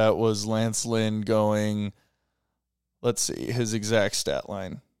 5-1. That was Lance Lynn going. Let's see. His exact stat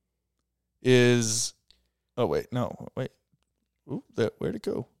line is. Oh, wait. No. Wait. Ooh, where'd it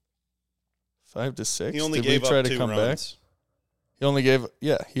go? 5-6. He only Did gave we try up to 2 come runs. back? He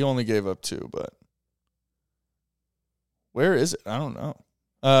only gave up 2, but where is it? I don't know.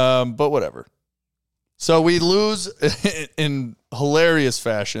 But whatever. So we lose in hilarious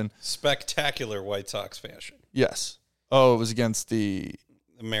fashion. Spectacular White Sox fashion. Yes. Oh, it was against the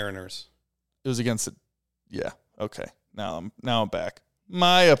Mariners. It was against the. Yeah. Okay. Now I'm back.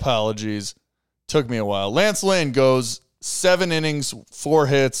 My apologies. Took me a while. Lance Lynn goes 7 innings, 4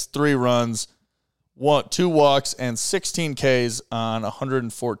 hits, 3 runs, 2 walks, and 16 Ks on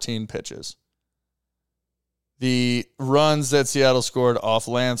 114 pitches. The runs that Seattle scored off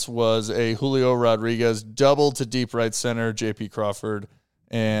Lance was a Julio Rodriguez double to deep right center, J.P. Crawford,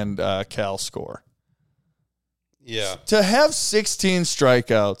 and Cal score. Yeah. To have 16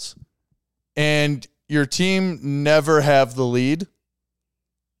 strikeouts and your team never have the lead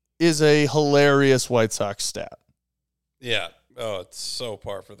is a hilarious White Sox stat. Yeah. Oh, it's so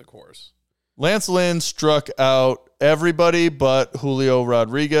par for the course. Lance Lynn struck out everybody but Julio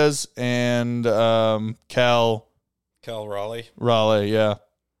Rodriguez and Cal Raleigh, yeah.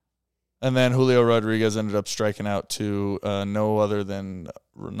 And then Julio Rodriguez ended up striking out to no other than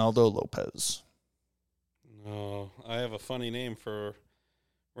Ronaldo Lopez. Oh, I have a funny name for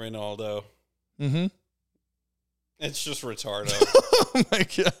Ronaldo. Mm-hmm. It's just retardo. Oh, my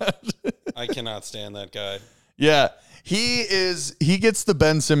God. I cannot stand that guy. Yeah. He gets the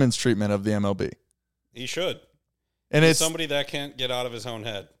Ben Simmons treatment of the MLB. He should. And He's it's somebody that can't get out of his own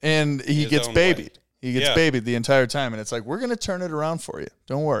head. And he gets babied. Way. He gets babied the entire time. And it's like, we're going to turn it around for you.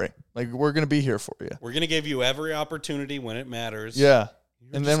 Don't worry. Like, we're going to be here for you. We're going to give you every opportunity when it matters. Yeah.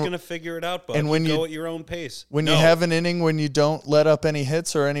 You're just going to figure it out, bud. And when you go at your own pace. When you have an inning when you don't let up any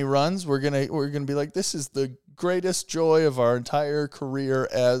hits or any runs, we're gonna be like, this is the greatest joy of our entire career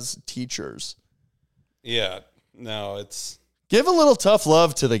as teachers. Yeah. No, it's... Give a little tough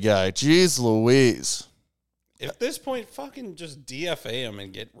love to the guy. Jeez Louise. At this point, fucking just DFA him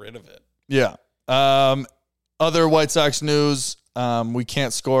and get rid of it. Yeah. Other White Sox news, we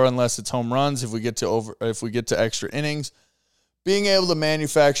can't score unless it's home runs. If we get to extra innings, being able to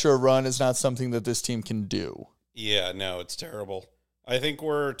manufacture a run is not something that this team can do. Yeah, no, it's terrible. I think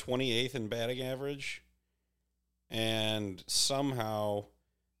we're 28th in batting average, and somehow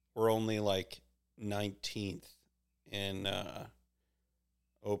we're only like 19th in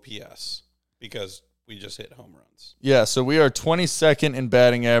OPS because we just hit home runs. Yeah, so we are 22nd in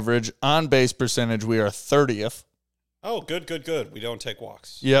batting average. On base percentage, we are 30th. Oh, good. We don't take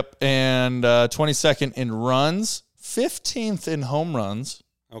walks. Yep, and 22nd in runs, 15th in home runs.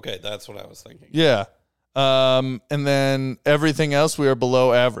 Okay, that's what I was thinking. Yeah. And then everything else, we are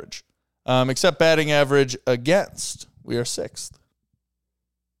below average. Except batting average against, we are 6th.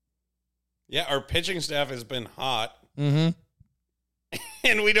 Yeah, our pitching staff has been hot. Mm-hmm.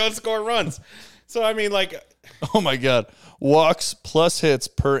 And we don't score runs. So, I mean, like... Oh, my God. Walks plus hits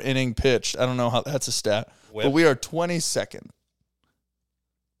per inning pitched. I don't know how that's a stat. Whip. But we are 22nd.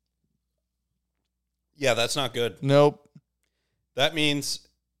 Yeah, that's not good. Nope. That means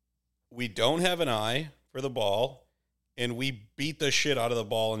we don't have an eye for the ball, and we beat the shit out of the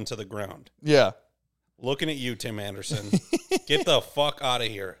ball into the ground. Yeah. Looking at you, Tim Anderson. Get the fuck out of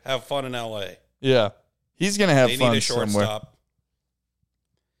here. Have fun in L.A. Yeah. He's going to have they fun need a shortstop. somewhere.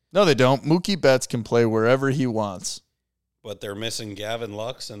 No, they don't. Mookie Betts can play wherever he wants. But they're missing Gavin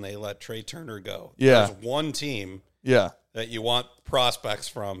Lux, and they let Trey Turner go. Yeah. There's one team that you want prospects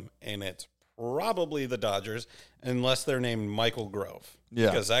from, and it's probably the Dodgers, unless they're named Michael Grove. Yeah.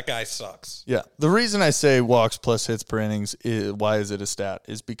 Because that guy sucks. Yeah. The reason I say walks plus hits per innings, why is it a stat,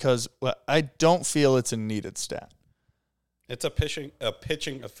 is because I don't feel it's a needed stat. It's a pitching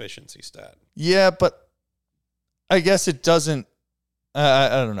efficiency stat. Yeah, but I guess it doesn't.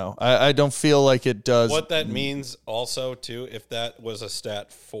 I don't know. I don't feel like it does. What that means also, too, if that was a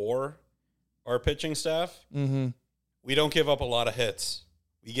stat for our pitching staff, we don't give up a lot of hits.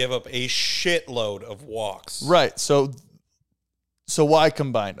 We give up a shitload of walks. Right. So why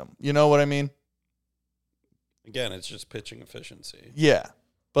combine them? You know what I mean? Again, it's just pitching efficiency. Yeah.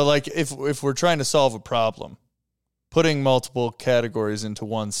 But like if we're trying to solve a problem, putting multiple categories into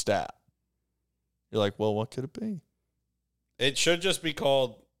one stat, you're like, well, what could it be? It should just be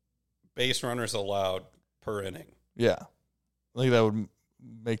called base runners allowed per inning. Yeah. I think that would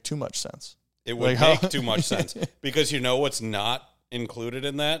make too much sense. It would make too much sense. Because you know what's not included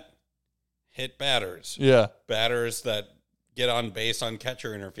in that? Hit batters. Yeah. Batters that get on base on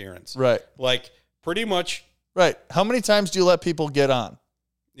catcher interference. Right. Like, pretty much. Right. How many times do you let people get on?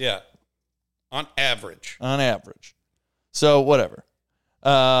 Yeah. On average. On average. So, whatever.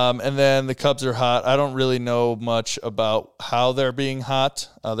 And then the Cubs are hot. I don't really know much about how they're being hot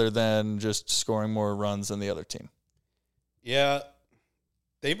other than just scoring more runs than the other team. Yeah.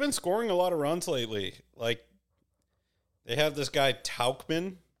 They've been scoring a lot of runs lately. Like, they have this guy,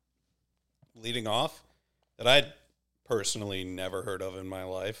 Tauchman, leading off, that I'd personally never heard of in my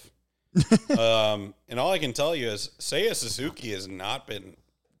life. And all I can tell you is Seiya Suzuki has not been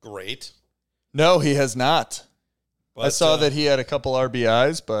great. No, he has not. But, I saw that he had a couple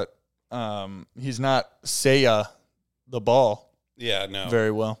RBIs, but he's not Seiya the ball. Yeah, no.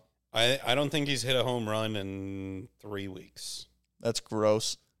 Very well. I don't think he's hit a home run in 3 weeks. That's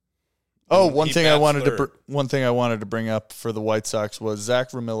gross. Oh, one He thing I bats wanted to bring up for the White Sox was Zach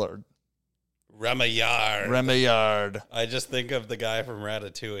Remillard. Remillard. I just think of the guy from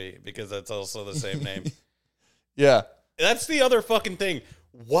Ratatouille because that's also the same name. Yeah. That's the other fucking thing.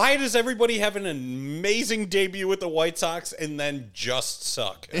 Why does everybody have an amazing debut with the White Sox and then just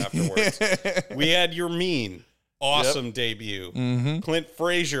suck afterwards? We had your awesome debut. Mm-hmm. Clint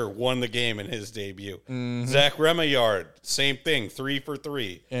Frazier won the game in his debut. Mm-hmm. Zach Remillard, same thing, 3 for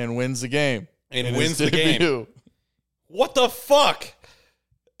 3. And wins the game. And wins the game. What the fuck?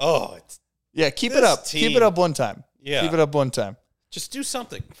 Oh, yeah, keep it up. Team. Keep it up one time. Yeah. Keep it up one time. Just do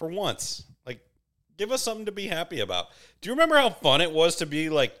something for once. Like, give us something to be happy about. Do you remember how fun it was to be,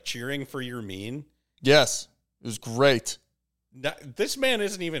 like, cheering for your mean? Yes. It was great. This man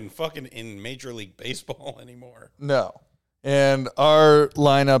isn't even fucking in Major League Baseball anymore. No. And our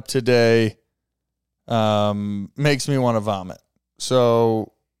lineup today makes me want to vomit.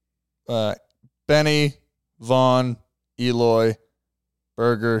 So, Benny, Vaughn, Eloy,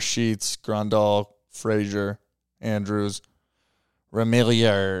 Berger, Sheets, Grandal, Frazier, Andrews,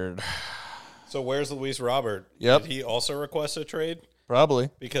 Remillard. So where's Luis Robert? Yep. Did he also request a trade? Probably.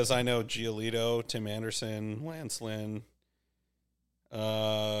 Because I know Giolito, Tim Anderson, Lance Lynn,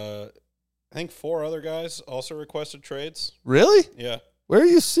 I think 4 other guys also requested trades. Really? Yeah. Where are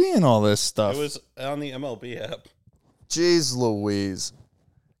you seeing all this stuff? It was on the MLB app. Jeez Louise.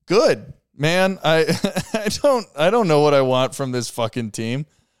 Good. Man, I don't know what I want from this fucking team.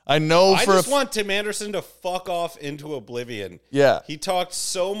 I just want Tim Anderson to fuck off into oblivion. Yeah. He talked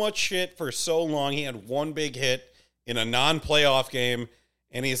so much shit for so long. He had one big hit in a non-playoff game,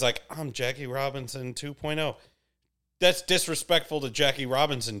 and he's like, I'm Jackie Robinson 2.0. That's disrespectful to Jackie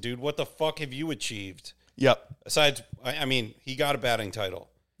Robinson, dude. What the fuck have you achieved? Yep. Besides, I mean, he got a batting title.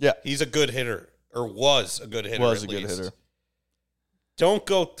 Yeah. He's a good hitter, or was a good hitter at least. Good hitter. Don't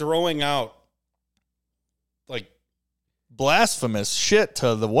go throwing out, like, blasphemous shit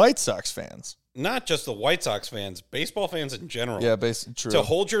to the White Sox fans. not just the White Sox fans, baseball fans in general. Yeah, basically true. To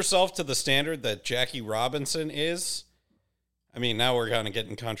hold yourself to the standard that Jackie Robinson is, I mean, now we're kind of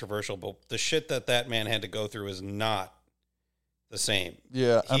getting controversial, but the shit that man had to go through is not the same.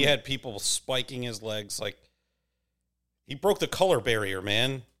 Yeah. He had people spiking his legs. Like, he broke the color barrier,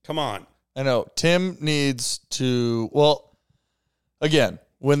 man. Come on. I know. Tim needs to, well, again,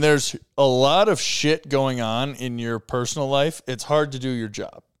 when there's a lot of shit going on in your personal life, it's hard to do your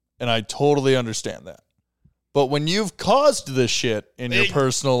job. And I totally understand that. But when you've caused the shit in your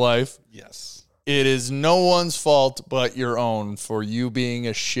personal life, yes, it is no one's fault but your own for you being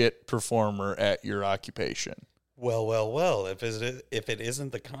a shit performer at your occupation. Well. If it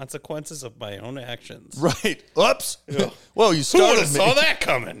isn't the consequences of my own actions. Right. Oops. Yeah. Whoa, you startled me. Who would have saw that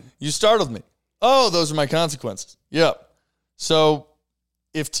coming? You startled me. Oh, those are my consequences. Yep. So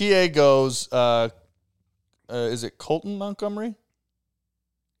if TA goes, is it Colton Montgomery?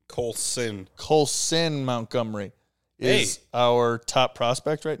 Colson Montgomery is our top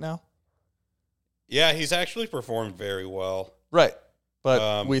prospect right now. Yeah, he's actually performed very well. Right.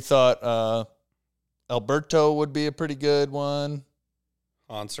 But we thought Alberto would be a pretty good one.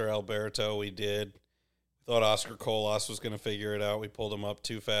 Hanser Alberto, we did. Thought Oscar Colas was going to figure it out. We pulled him up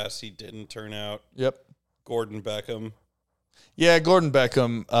too fast. He didn't turn out. Yep. Gordon Beckham. Yeah, Gordon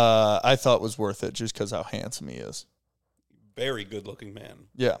Beckham, I thought was worth it just because how handsome he is. Very good-looking man.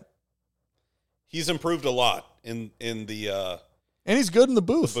 Yeah. He's improved a lot in the and he's good in the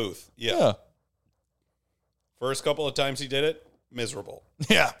booth. Yeah. First couple of times he did it, miserable.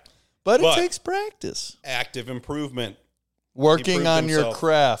 Yeah. But it takes practice. Active improvement. Working on your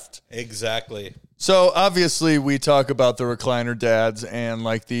craft. Exactly. So, obviously, we talk about the recliner dads and,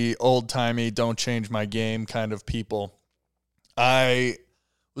 like, the old-timey, don't change my game kind of people. I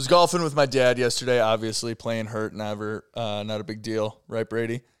was golfing with my dad yesterday, obviously, playing hurt, never, not a big deal. Right,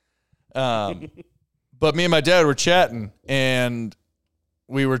 Brady? But me and my dad were chatting, and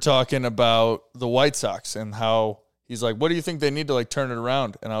we were talking about the White Sox and how he's like, what do you think they need to, like, turn it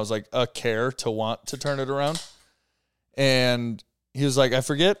around? And I was like, a care to want to turn it around. And he was like, I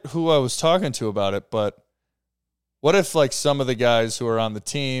forget who I was talking to about it, but what if, like, some of the guys who are on the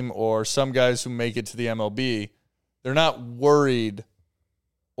team or some guys who make it to the MLB, they're not worried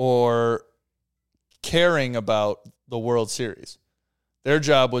or caring about the World Series. Their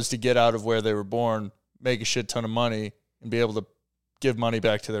job was to get out of where they were born, make a shit ton of money, and be able to give money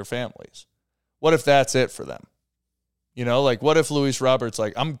back to their families. What if that's it for them? You know, like, what if Luis Roberts,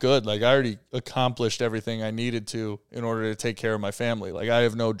 like, I'm good. Like, I already accomplished everything I needed to in order to take care of my family. Like, I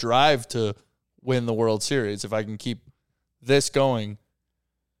have no drive to win the World Series if I can keep this going.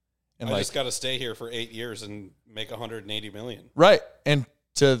 And I just got to stay here for 8 years and make $180 million. Right. And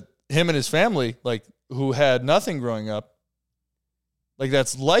to him and his family, like, who had nothing growing up, like,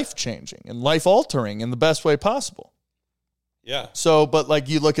 that's life-changing and life-altering in the best way possible. Yeah. So, but, like,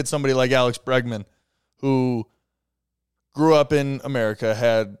 you look at somebody like Alex Bregman, who grew up in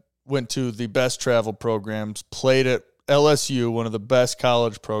America, went to the best travel programs, played at LSU, one of the best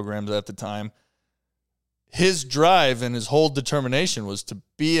college programs at the time. His drive and his whole determination was to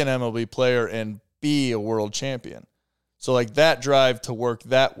be an MLB player and be a world champion. So, like, that drive to work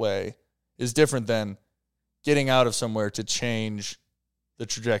that way is different than getting out of somewhere to change the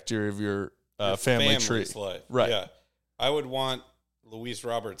trajectory of your family tree. Life. Right. Yeah. I would want Luis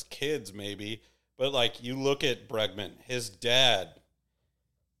Roberts' kids maybe, but, like, you look at Bregman, his dad,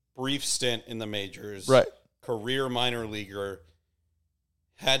 brief stint in the majors, right? Career minor leaguer,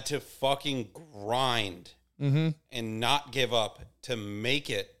 had to fucking grind and not give up to make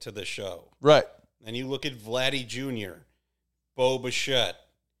it to the show. Right. And you look at Vladdy Jr., Bo Bichette.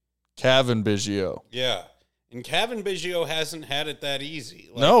 Kevin Biggio. Yeah. And Kevin Biggio hasn't had it that easy.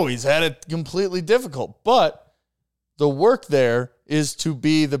 Like, no, he's had it completely difficult. But the work there is to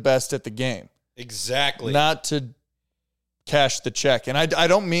be the best at the game. Exactly. Not to cash the check. And I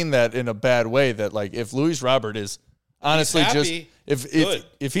don't mean that in a bad way, that, like, if Luis Robert is honestly just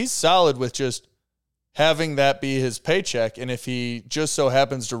if he's solid with just having that be his paycheck, and if he just so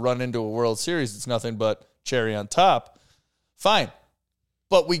happens to run into a World Series, it's nothing but cherry on top, fine.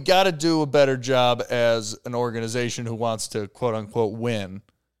 But we got to do a better job as an organization who wants to, quote unquote, win,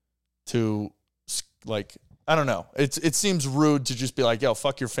 to, like, I don't know. It seems rude to just be like, yo,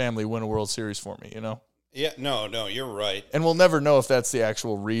 fuck your family, win a World Series for me, you know? Yeah, no, you're right. And we'll never know if that's the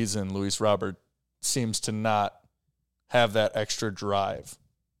actual reason Luis Robert seems to not have that extra drive.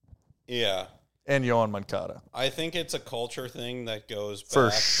 Yeah. And Yohan Moncada. I think it's a culture thing that goes back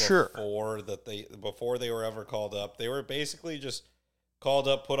for sure. Before they were ever called up. They were basically just called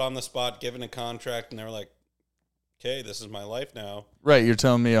up, put on the spot, given a contract, and they were like, okay, this is my life now. Right, you're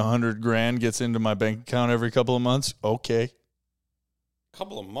telling me $100,000 gets into my bank account every couple of months? Okay.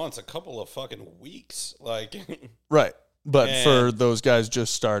 Couple of months, a couple of fucking weeks, like. Right, but for those guys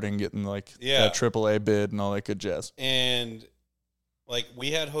just starting, getting, like, yeah, that AAA bid and all that good jazz. And, like,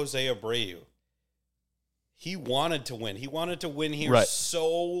 we had Jose Abreu. He wanted to win. He wanted to win here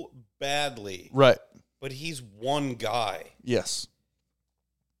so badly. Right. But he's one guy. Yes.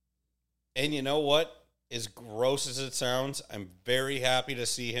 And you know what? As gross as it sounds, I'm very happy to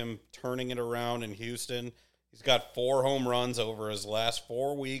see him turning it around in Houston. He's got 4 home runs over his last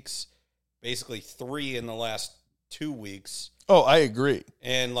 4 weeks, basically 3 in the last 2 weeks. Oh, I agree.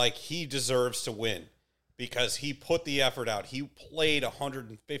 And, like, he deserves to win because he put the effort out. He played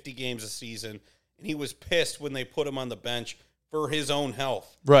 150 games a season, and he was pissed when they put him on the bench for his own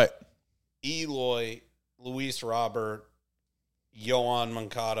health. Right. Eloy, Luis Robert, Yohan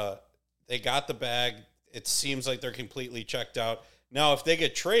Moncada, they got the bag. It seems like they're completely checked out. Now, if they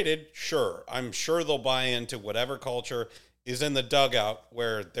get traded, sure. I'm sure they'll buy into whatever culture is in the dugout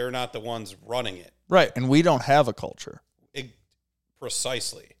where they're not the ones running it. Right, and we don't have a culture.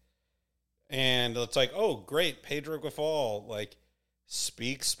 Precisely. And it's like, oh, great, Pedro Guifal, like,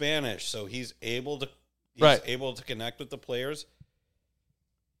 speaks Spanish, so he's able to connect with the players.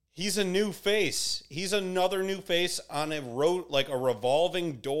 He's a new face. He's another new face on a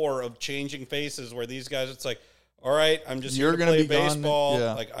revolving door of changing faces where these guys, it's like, all right, I'm just here to play baseball.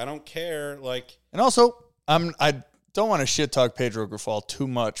 Yeah. Like, I don't care. Like, and also, I don't want to shit talk Pedro Grifol too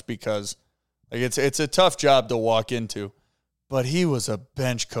much because like it's a tough job to walk into, but he was a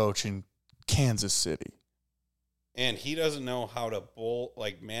bench coach in Kansas City. And he doesn't know how to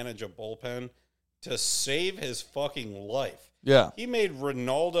manage a bullpen to save his fucking life. Yeah. He made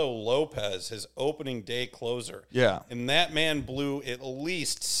Ronaldo Lopez his opening day closer. Yeah. And that man blew at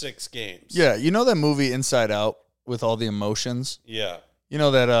least 6 games. Yeah. You know that movie Inside Out with all the emotions? Yeah. You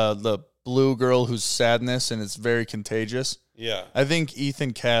know that the blue girl who's sadness and it's very contagious? Yeah. I think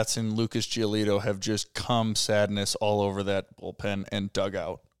Ethan Katz and Lucas Giolito have just come sadness all over that bullpen and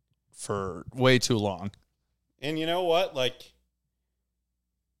dugout for way too long. And you know what? Like,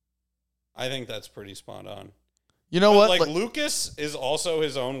 I think that's pretty spot on. You know what? Like, Lucas is also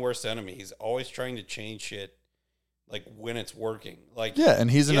his own worst enemy. He's always trying to change shit, like, when it's working. Like, yeah, and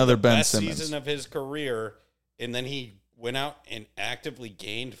he's another Ben best Simmons. Season of his career, and then he went out and actively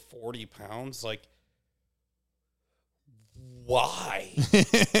gained 40 pounds. Like, why?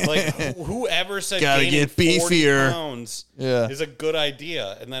 Like, whoever said gotta gaining get beefier 40 pounds is a good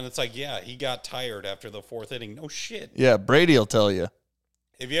idea, and then it's like, yeah, he got tired after the 4th inning. No shit. Yeah, Brady will tell you.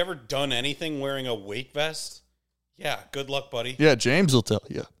 Have you ever done anything wearing a weight vest? Yeah, good luck, buddy. Yeah, James will tell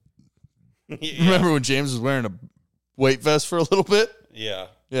you. Yeah. Remember when James was wearing a weight vest for a little bit? Yeah.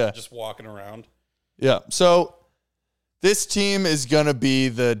 Yeah. Just walking around. Yeah. So this team is going to be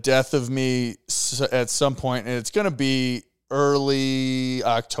the death of me at some point, and it's going to be early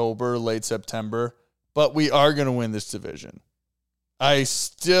October, late September, but we are going to win this division.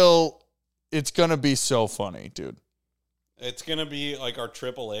 It's going to be so funny, dude. It's going to be like our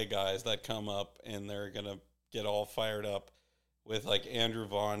AAA guys that come up, and they're going to get all fired up with like Andrew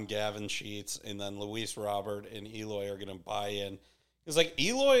Vaughn, Gavin Sheets, and then Luis Robert and Eloy are going to buy in. Because like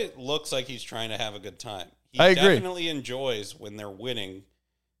Eloy looks like he's trying to have a good time. I agree. Definitely enjoys when they're winning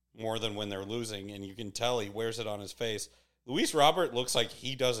more than when they're losing, and you can tell he wears it on his face. Luis Robert looks like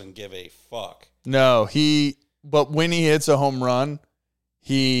he doesn't give a fuck. No, but when he hits a home run,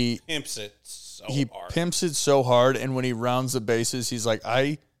 he pimps it so hard. Pimps it so hard, and when he rounds the bases, he's like,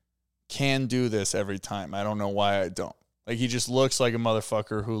 I can do this every time. I don't know why I don't. Like, he just looks like a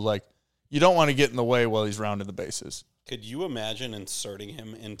motherfucker who, like, you don't want to get in the way while he's rounding the bases. Could you imagine inserting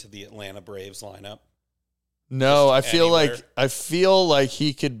him into the Atlanta Braves lineup? No, I Just feel like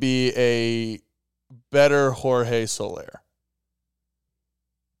he could be a better Jorge Soler.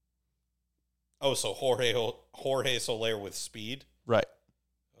 Oh, so Jorge Soler with speed? Right.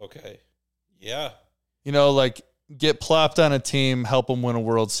 Okay. Yeah. You know, like, get plopped on a team, help him win a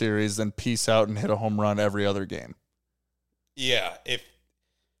World Series, then peace out and hit a home run every other game. Yeah.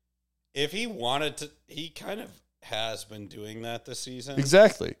 If he wanted to, he kind of has been doing that this season.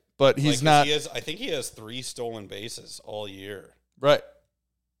 Exactly. But he's not. I think he has 3 stolen bases all year. Right.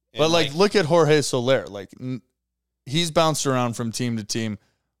 And but, like, look at Jorge Soler. Like, he's bounced around from team to team,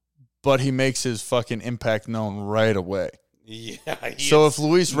 but he makes his fucking impact known right away. Yeah. So if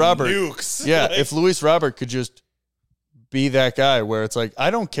Luis Robert, nukes. Yeah, if Luis Robert could just be that guy where it's like,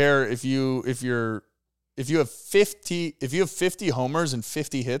 I don't care if you have 50 homers and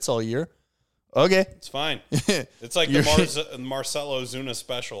 50 hits all year. Okay. It's fine. It's like the Marcelo Zuna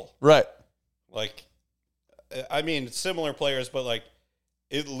special. Right. Like, I mean, similar players, but like,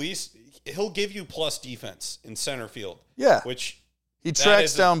 at least he'll give you plus defense in center field. Yeah. Which he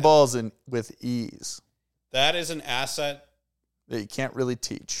tracks down balls with ease. That is an asset that you can't really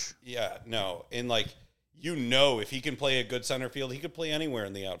teach. Yeah, no. And like, if he can play a good center field, he could play anywhere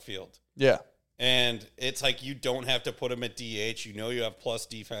in the outfield. Yeah. And it's like, you don't have to put him at DH. You have plus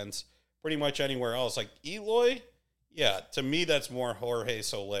defense pretty much anywhere else. Like Eloy, yeah, to me, that's more Jorge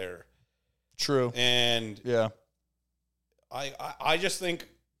Soler. True. And yeah, I just think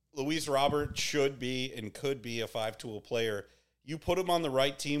Luis Robert should be and could be a 5-tool player. You put him on the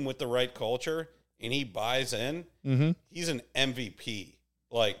right team with the right culture, and he buys in, he's an MVP.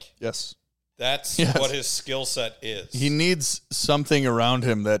 Like, yes. That's what his skill set is. He needs something around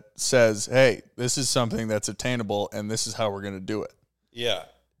him that says, hey, this is something that's attainable, and this is how we're going to do it. Yeah.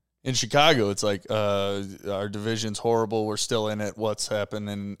 In Chicago, it's like, our division's horrible. We're still in it. What's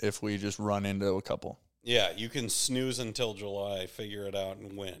happening if we just run into a couple? Yeah, you can snooze until July, figure it out,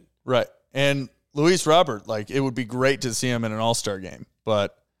 and win. Right. And Luis Robert, like, it would be great to see him in an all-star game,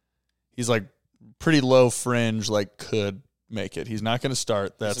 but he's, like, pretty low fringe, like, could make it. He's not going to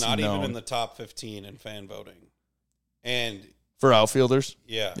start. That's He's not known. even in the top 15 in fan voting. And for outfielders?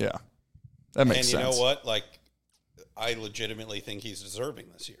 Yeah. Yeah. That makes sense. And you know what? Like, I legitimately think he's deserving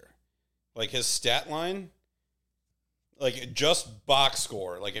this year. Like, his stat line, like, just box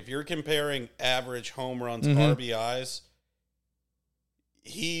score. Like, if you're comparing average home runs, RBIs,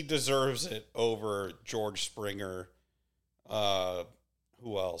 he deserves it over George Springer.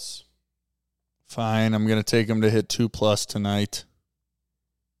 Who else? Fine, I'm going to take him to hit 2+ tonight.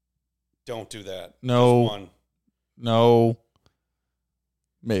 Don't do that. No. Just one. No.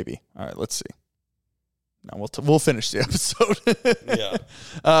 Maybe. All right, let's see. No, we'll finish the episode.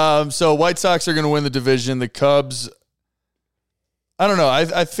 Yeah. So White Sox are going to win the division. The Cubs, I don't know.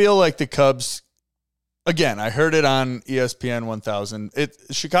 I feel like the Cubs, again, I heard it on ESPN 1000.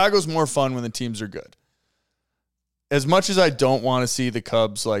 Chicago's more fun when the teams are good. As much as I don't want to see the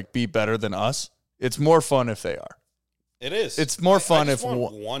Cubs like be better than us, it's more fun if they are. It is. It's more fun I if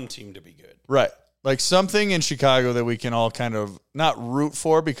want one team to be good. Right. Like something in Chicago that we can all kind of not root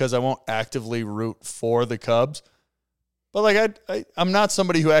for, because I won't actively root for the Cubs. But like I'm not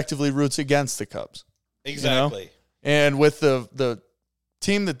somebody who actively roots against the Cubs. Exactly. You know? And with the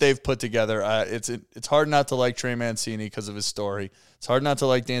team that they've put together, it's hard not to like Trey Mancini because of his story. It's hard not to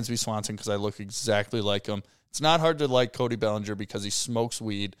like Dansby Swanson because I look exactly like him. It's not hard to like Cody Bellinger because he smokes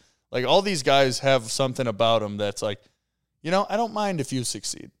weed. Like, all these guys have something about them that's like, I don't mind if you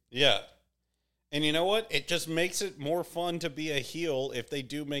succeed. Yeah. And you know what? It just makes it more fun to be a heel if they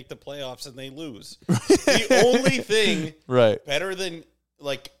do make the playoffs and they lose. The only thing better than,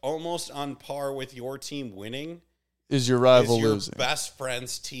 like, almost on par with your team winning is your rival is your losing. Best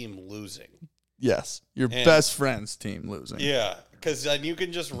friend's team losing. Yes. Your best friend's team losing. Yeah. Because then you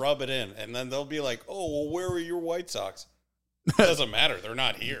can just rub it in. And then they'll be like, oh, well, where are your White Sox? It doesn't matter. They're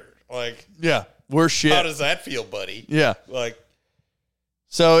not here. Like, yeah, we're shit. How does that feel, buddy? Yeah. Like,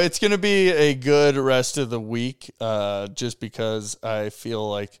 so it's going to be a good rest of the week, just because I feel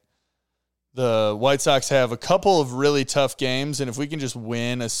like the White Sox have a couple of really tough games, and if we can just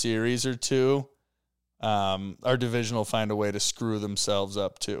win a series or two, our division will find a way to screw themselves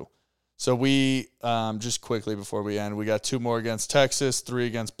up too. So we, just quickly before we end, we got 2 more against Texas, 3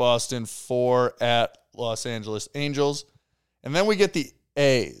 against Boston, 4 at Los Angeles Angels, and then we get the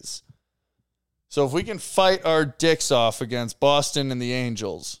A's. So if we can fight our dicks off against Boston and the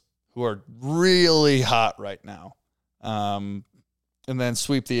Angels, who are really hot right now, and then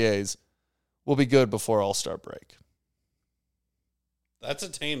sweep the A's, we'll be good before All-Star break. That's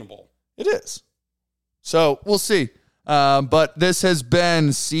attainable. It is. So we'll see. But this has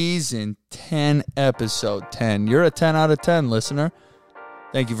been season 10, episode 10. You're a 10 out of 10 listener.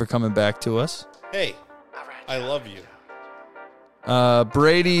 Thank you for coming back to us. Hey, I love you.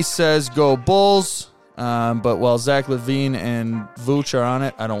 Brady says go Bulls, but while Zach LaVine and Vooch are on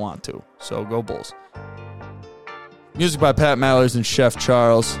it, I don't want to. So go Bulls. Music by Pat Mallers and Chef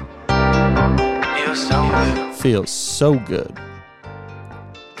Charles. Feels so good.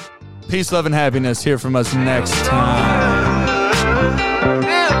 Peace, love, and happiness. Hear from us next time.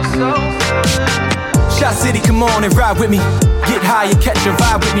 Shot City, come on and ride with me. Get high and catch a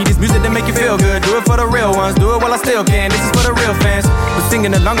vibe with me. This music that make you feel good. Do it for the real ones. Do it while I still can. This is for the real fans. But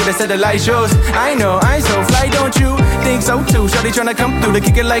singing along with it, said the light shows. I know, I ain't so fly, don't you? Think so too. Shawty tryna come through to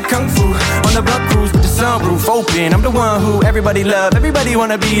kick it like kung fu. On the blunt cruise with the sunroof open. I'm the one who everybody love. Everybody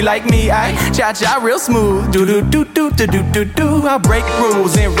wanna be like me. I cha-cha real smooth. Do-do-do-do-do-do-do-do. I break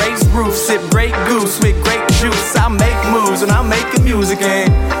rules and race roofs. Sip great goose with great juice. I make moves when I'm making music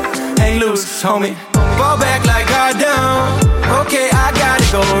and hang loose, homie. Fall back like I don't. Okay, I gotta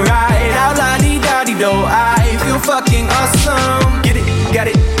go right out, la-dee-da-dee-do. I feel fucking awesome. Get it, got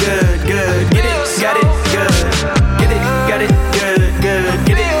it, good, good. Get it, got it, good. Get it, got it, good, good.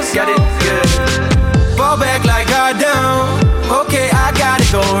 Get it, got it, good. Fall back like I don't. Okay, I gotta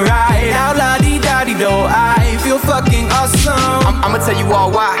go right out, la-dee-da-dee-do. I feel fucking awesome. I'ma tell you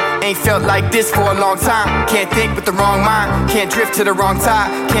all why. Ain't felt like this for a long time. Can't think with the wrong mind. Can't drift to the wrong tide.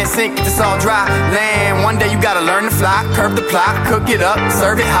 Can't sink if it's all dry. Land, one day you gotta learn to fly. Curve the plot, cook it up,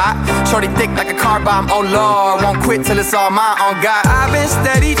 serve it hot. Shorty thick like a car bomb, oh Lord. Won't quit till it's all mine, on God. I've been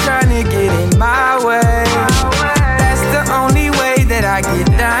steady trying to get in my way. That's the only way that I get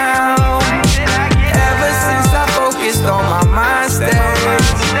down. Ever since I focused on my mind state,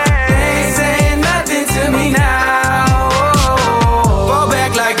 they ain't saying nothing to me now. Fall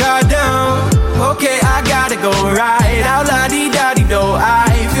back like I don't. Okay, I gotta go right out, la-dee-da-dee-do.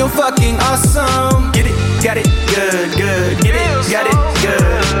 I feel fucking awesome. Get it, got it, good, good. Get it, got it,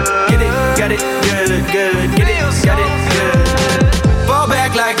 good. Get it, got it, good, good. Get it, got it, good. Fall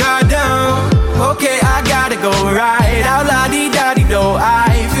back like I don't. Okay, I gotta go right out, la-dee-da-dee-do.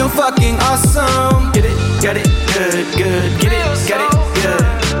 I feel fucking awesome. Get it, got it, good, good. Get it, got it, good.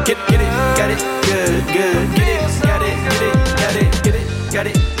 Get it, got it, good, good.